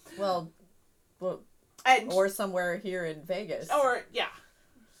 I-70 Well, and or somewhere here in Vegas. or yeah,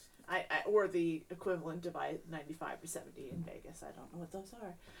 I or the equivalent of I-95 or 70 in Vegas. I don't know what those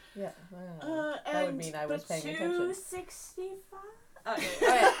are. Yeah. Well, that would and mean I was but paying attention. 265.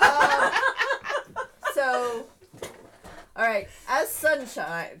 Okay. Alright, so, alright, as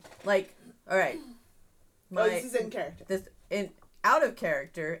Sunshine, like, alright. Oh, this is in character. Out of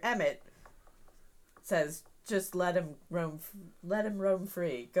character, Emmett says, just let him roam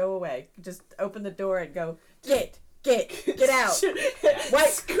free. Go away. Just open the door and go, get out. White,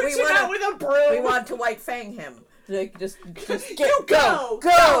 Scooch him out with a broom. we want to White Fang him. Like, just get, You go.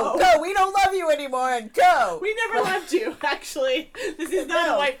 We don't love you anymore, and go. We never loved you, actually. This is not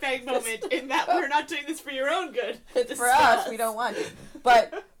No. a White Fang moment in that we're not doing this for your own good. It's This for is us. We don't want you.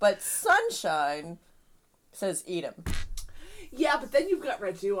 But Sunshine says, eat him. Yeah, but then you've got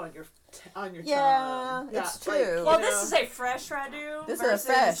Radu on your Yeah, tongue. it's like, true. Well, you this know. is a fresh Radu. This is a versus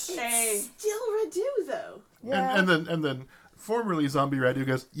fresh. a- Still Radu, though. Yeah. And then formerly zombie Radu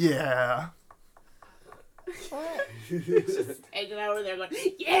goes, yeah. Just hanging out over there going,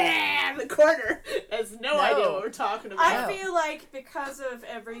 yeah, in the corner. Has no idea what we're talking about. I feel like because of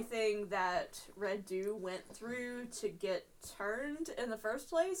everything that Radu went through to get turned in the first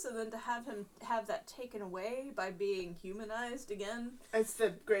place, and then to have him have that taken away by being humanized again. It's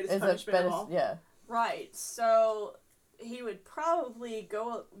the greatest It's a punishment of better, all. yeah. Right, so he would probably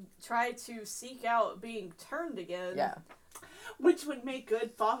go try to seek out being turned again. Yeah. Which would make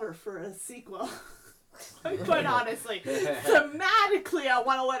good fodder for a sequel. Quite honestly. Thematically, I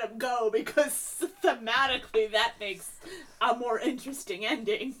want to let him go because thematically that makes a more interesting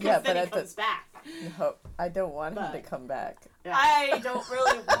ending. Yeah, Because then but he comes back. No, I don't want him to But- come back. Yeah. I don't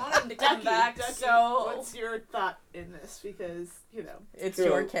really want him to come back, Ducky, so what's your thought in this? Because, you know, It's So,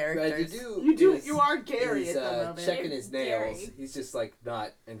 your Red, characters. you are Gary He's at the moment. checking his nails. Gary. He's just like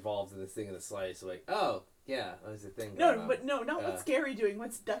not involved in this thing in the slightest. Like, oh yeah, there's a thing. No, going on. but no, not what's Gary doing.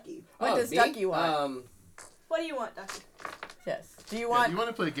 What's Ducky? What Oh, does me? Ducky want? what do you want, Ducky? Yes. Do you Do want... you want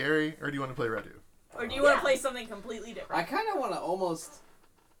to play Gary or do you want to play Radu? Or do you want Yeah. to play something completely I different? kind of want to almost.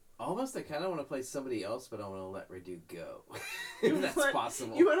 I kind of want to play somebody else, but I want to let Radu go, if that's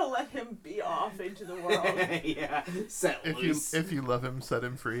possible. You want to let him be off into the world. yeah, set loose. If you love him, set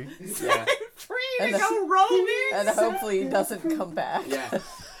him free. yeah, Free And to the- go roaming. And hopefully he doesn't come back. yeah.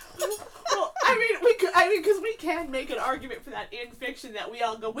 Well, because we can make an argument for that in fiction that we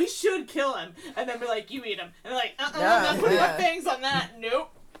all go, we should kill him, and then we're like, you eat him, and they're like, I'm not putting my fangs on that. Nope.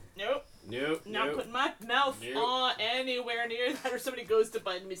 Nope. Not putting my mouth anywhere near that, or somebody goes to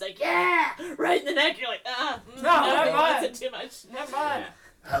bite him, he's like, yeah, right in the neck. You're like, never no, mind. that's too much. Never mind.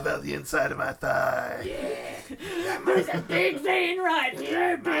 How about the inside of my thigh? There's a big vein right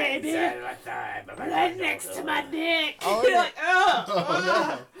here, baby, right next to my dick. All of You're it. like, oh.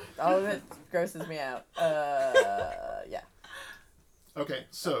 Oh, All of it grosses me out. Yeah. no. Okay,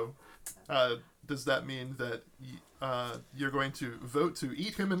 so does that mean that you're going to vote to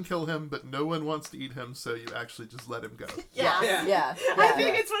eat him and kill him, but no one wants to eat him, so you actually just let him go? Yeah. Yeah. Yeah. I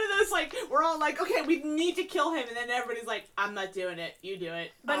think it's one of those, like, we're we're all like, okay, we need to kill him, and then everybody's like, I'm not doing it. You do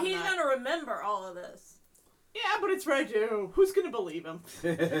it. But I'm he's not. gonna remember all of this. Yeah, but it's Radu. Who's gonna believe him?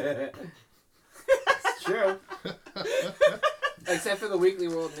 It's true. Except for the Weekly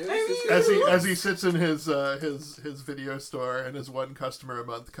World News. As he sits in his video store and his one customer a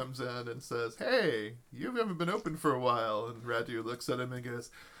month comes in and says, "Hey, you haven't been open for a while," and Radu looks at him and goes,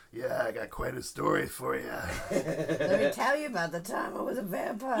 "Yeah, I got quite a story for you." Let me tell you about the time I was a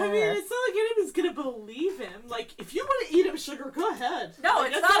vampire. I mean, it's not like anybody's gonna believe him. Like, if you want to eat him, Sugar, go ahead. No,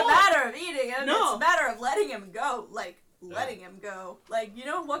 Like, it's that's not all. a matter of eating him. No. It's a matter of letting him go. Like, letting him go. Like, you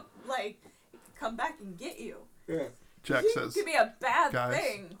know what? Like, come back and get you. Yeah. Jack It says, could be a bad "Guys,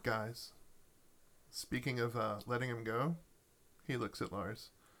 thing. guys. Speaking of letting him go," he looks at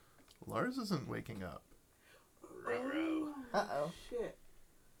Lars. Lars isn't waking up. Uh-oh. Shit.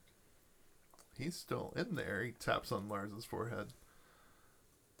 He's still in there. He taps on Lars's forehead.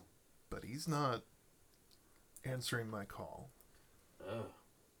 But he's not answering my call.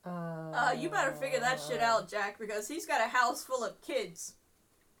 You better figure that shit out, Jack, because he's got a house full of kids.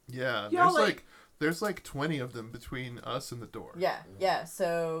 Yeah, Y'all, there's like 20 of them between us and the door. Yeah,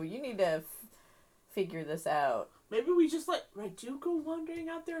 so you need to figure this out. Maybe we just let Radu go wandering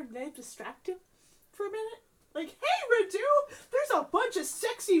out there and then distract him for a minute? Like, hey, Radu, there's a bunch of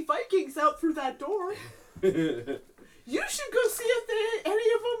sexy Vikings out through that door. You should go see if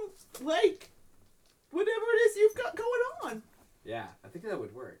any of them, like, whatever it is you've got going on. Yeah, I think that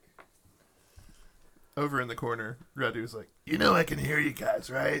would work. Over in the corner, Radu's like, "You know I can hear you guys,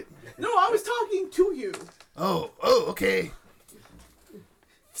 right?" No, I was talking to you. Oh, okay.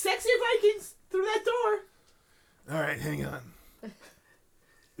 Sexy Vikings through that door. All right, hang on.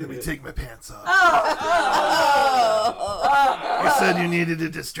 Let me take my pants off. You said you needed a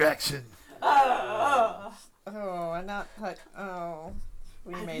distraction. Oh, I'm not put. Oh,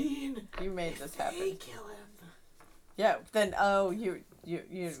 I mean, you made this they happen. kill him. Yeah. Then you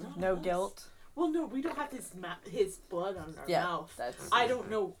no us. guilt. Well, no, we don't have his blood on our Yeah, mouth. that's. I don't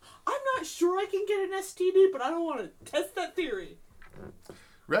know. I'm not sure I can get an STD, but I don't want to test that theory.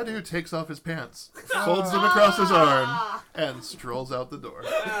 Radu takes off his pants, folds them across his arm, and strolls out the door.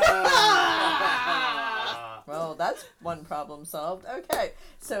 Well, that's one problem solved. Okay,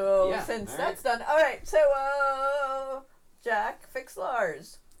 so Yeah, since all that's done, all right. So, Jack, fix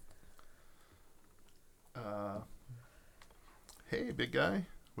Lars. Hey, big guy,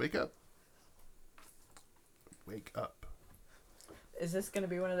 wake up. Wake up. Is this gonna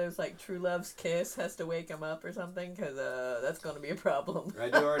be one of those like True Love's kiss has to wake him up or something? Cause that's gonna be a problem.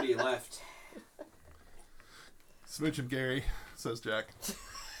 Radu already left. Smooch and Gary, says Jack.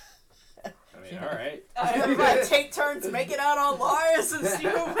 I mean, alright. Everybody take turns making out on Lars and see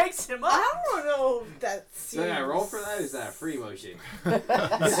who wakes him up. I don't know if that So can I roll for that, or is that a free motion?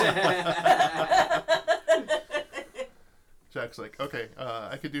 Jack's like, "Okay,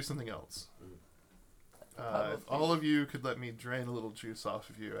 I could do something else. If all of you could let me drain a little juice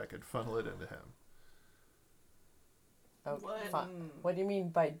off of you, I could funnel it into him." Oh, What? what do you mean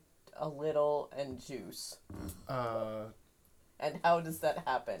by a little and juice? And how does that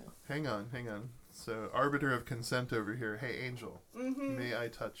happen? Hang on. So, arbiter of consent over here. Hey, Angel, may I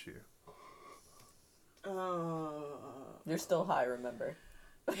touch you? You're still high, remember?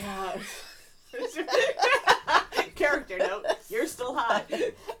 Yeah. Character note. You're still high.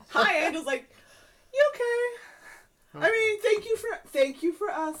 Hi, Angel's like, you okay? I mean, thank you for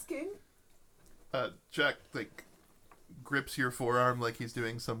asking. Jack, like, grips your forearm like he's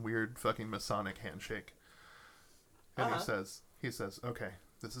doing some weird fucking Masonic handshake. And he says, "Okay,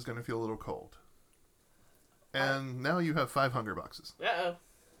 this is gonna feel a little cold. And now you have 5 hunger boxes." Uh-oh.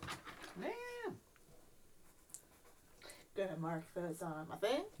 Man. Gonna mark those on my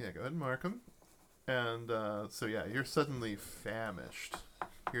thing. Yeah, go ahead and mark them. And, so yeah, you're suddenly famished.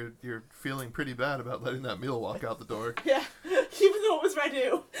 You're feeling pretty bad about letting that meal walk out the door. Yeah, even though it was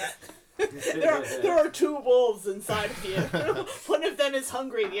Radu. there are 2 wolves inside of you. One of them is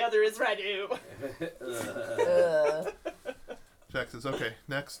hungry, the other is Radu. Jack says, "Okay,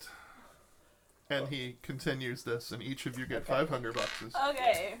 next." And he continues this, and each of you get 5 hunger boxes.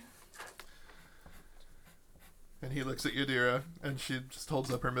 Okay. And he looks at Yadira, and she just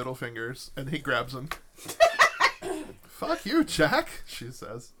holds up her middle fingers, and he grabs them. "Fuck you, Jack," she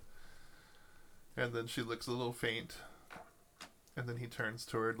says. And then she looks a little faint. And then he turns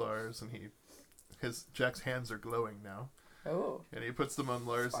toward Lars, and Jack's hands are glowing now. Oh. And he puts them on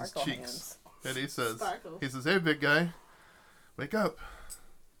Lars's Sparkle cheeks. hands. And he says, Sparkle. "Hey, big guy, wake up."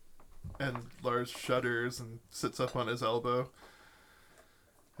 And Lars shudders and sits up on his elbow.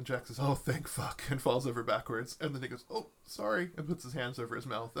 And Jack says, "Oh, thank fuck," and falls over backwards. And then he goes, "Oh, sorry," and puts his hands over his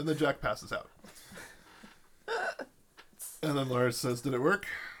mouth. And then Jack passes out. And then Lars says, "Did it work?"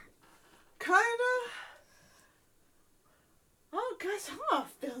 Kinda. Oh gosh, I'm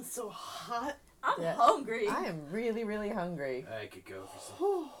feeling so hot. I'm Yeah. hungry. I am really, really hungry. I could go for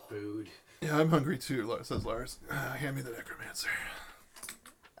some food. "Yeah, I'm hungry too," says Lars. "Hand me the necromancer."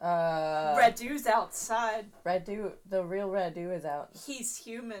 Radu's outside. Radu, the real Radu is out. He's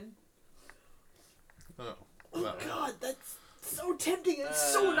human. Oh, Oh wow. god, that's so tempting and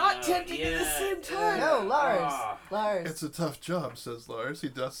so not tempting at the same time. No, Lars. Ah. Lars. "It's a tough job," says Lars. He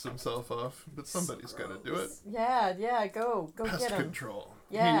dusts himself off, but somebody's got to do it. Yeah, go Pest get him. control.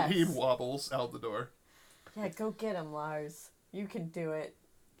 Yes. He wobbles out the door. Yeah, go get him, Lars. You can do it.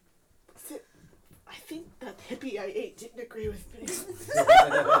 I think that hippie I ate didn't agree with me.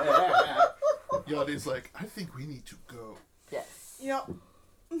 Yadi's like, "I think we need to go Yes. Yep.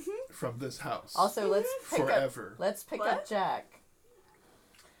 from this house Also, let's pick forever." Let's pick What? up Jack.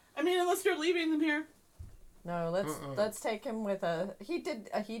 I mean, unless you're leaving them here. No, let's take him with a. He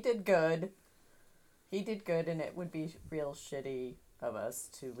did good. He did good, and it would be real shitty of us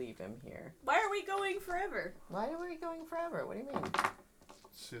to leave him here. Why are we going forever? Why are we going forever? What do you mean?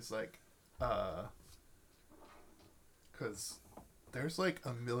 She's like, because there's like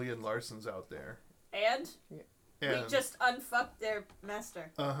a million Larsons out there. And And, we just unfucked their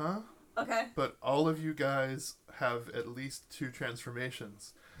master. Uh-huh. Okay. But all of you guys have at least 2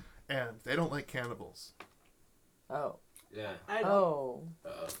 transformations. And they don't like cannibals. Oh. Yeah. I don't. Oh.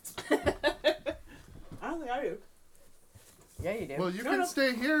 I don't think I do. Yeah, you do. Well, you No, can no.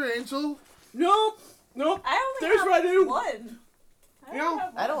 stay here, Angel. Nope. I only There's have Radu. one. I No. only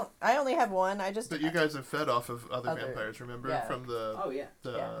have one. I only have one. I just. But you guys have fed off of other Other- vampires, remember? yeah. From the, Oh yeah.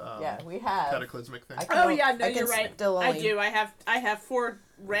 the Yeah, we have. cataclysmic thing. I can Oh o- yeah, no, I can you're right. Still only, I do. I have 4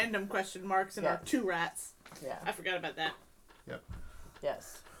 random question marks and Yeah. our 2 rats. Yeah. I forgot about that.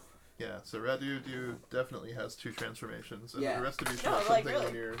 Yes. Yeah, so Radu definitely has 2 transformations. And Yeah. the rest of you should No, have like, something really.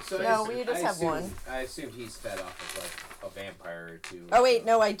 in your So face. No, we just have assumed, one. I assumed he's fed off of like a vampire or 2. Oh wait,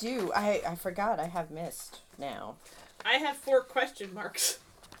 no, I do. I forgot. I have mist now. I have 4 question marks.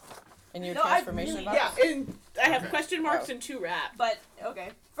 In your No, I transformation really- box. Yeah, and I have Okay. question marks Oh. and 2 rats. But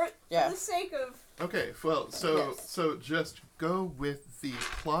okay. For Yeah. the sake of Okay, well, so Yes. so just go with the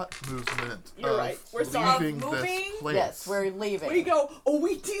plot movement You're of right. We're sorry. leaving Of this moving? place. Yes, we're leaving. We go. Oh,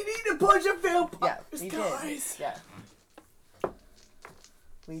 we did eat a bunch of Yeah, vampires, we guys. did. Yeah.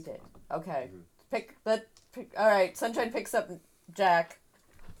 We did. Okay. Mm-hmm. All right. Sunshine picks up Jack,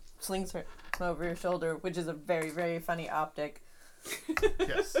 slings her over your shoulder, which is a very, very funny optic.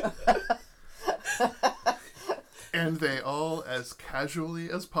 Yes. And they all, as casually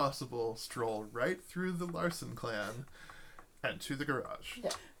as possible, stroll right through the Larson clan and to the garage.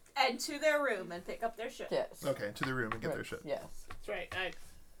 Yeah. and to their room and pick up their shit. Yes. Okay, to the room and get their shit. Yes. That's right.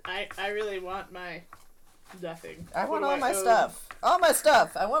 I really want my nothing. I What want do all my owe? stuff. All my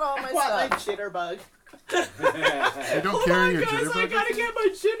stuff. I want all my I want my stuff. jitterbug. You don't Hold carry on, your guys! I jitterbug? gotta with you? get my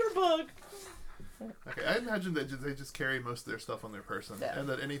jitterbug. Okay, I imagine that they just carry most of their stuff on their person, Yeah. and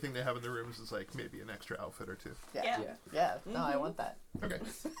that anything they have in their rooms is like maybe an extra outfit or 2. Yeah. Yeah. Yeah. No, I want that. Okay.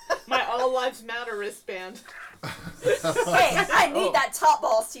 My All Lives Matter wristband. Hey, I need that Top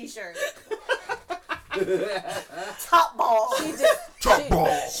Balls t-shirt. Top Balls. She did. Top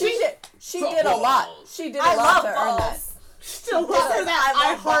balls! She did. She did a lot. She did a I lot love to earn that. balls. Still This love is that I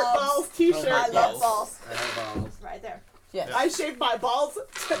I love Heart balls. Balls t-shirt. I love Balls. balls. I have balls. Right there. Yes. Yeah. I shaved my balls.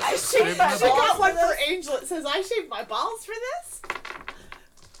 I shaved my She balls. got one for for this. Angel. It says, I shaved my balls for this.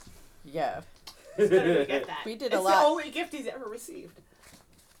 Yeah. Better get that. We did it's a lot. the only gift he's ever received.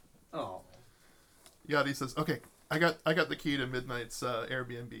 Oh. Yadi says, "Okay, I got the key to Midnight's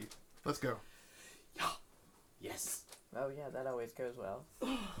Airbnb. Let's go." Yes. Oh yeah, that always goes well.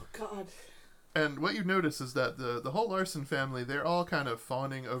 Oh, God. And what you notice is that the whole Larson family, they're all kind of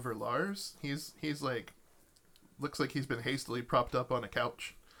fawning over Lars. He's like, looks like he's been hastily propped up on a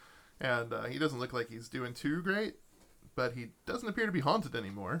couch, and he doesn't look like he's doing too great, but he doesn't appear to be haunted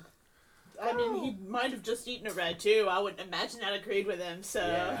anymore. I mean, he might have just eaten a red too. I wouldn't imagine that agreed with him. So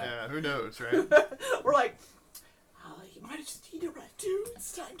Yeah. Yeah, who knows, right? we're like, oh, he might have just eaten a red too.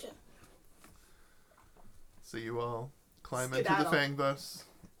 It's time to. So you all climb into Skedaddle. the Fang bus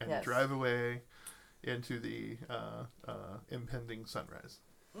and Yes. drive away into the impending sunrise.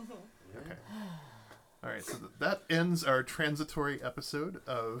 Okay. All right, so that ends our transitory episode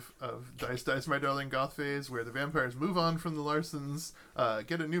of Dice, My Darling Goth Phase, where the vampires move on from the Larsons,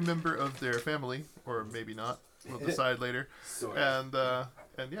 get a new member of their family, or maybe not, we'll decide later, Sort of.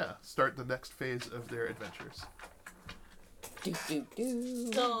 and yeah, start the next phase of their adventures. Do, do,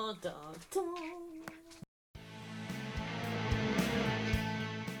 do. Dun, dun, dun.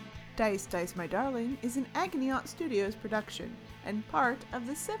 Dice, My Darling is an Agony Aunt Studios production and part of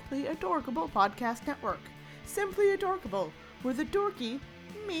the Simply Adorkable podcast network. Simply Adorkable, where the dorky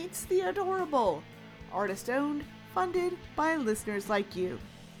meets the adorable. Artist owned, funded by listeners like you.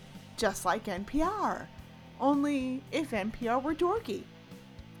 Just like NPR. Only if NPR were dorky.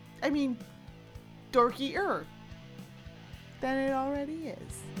 I mean, dorkier than it already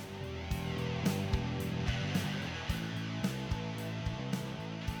is.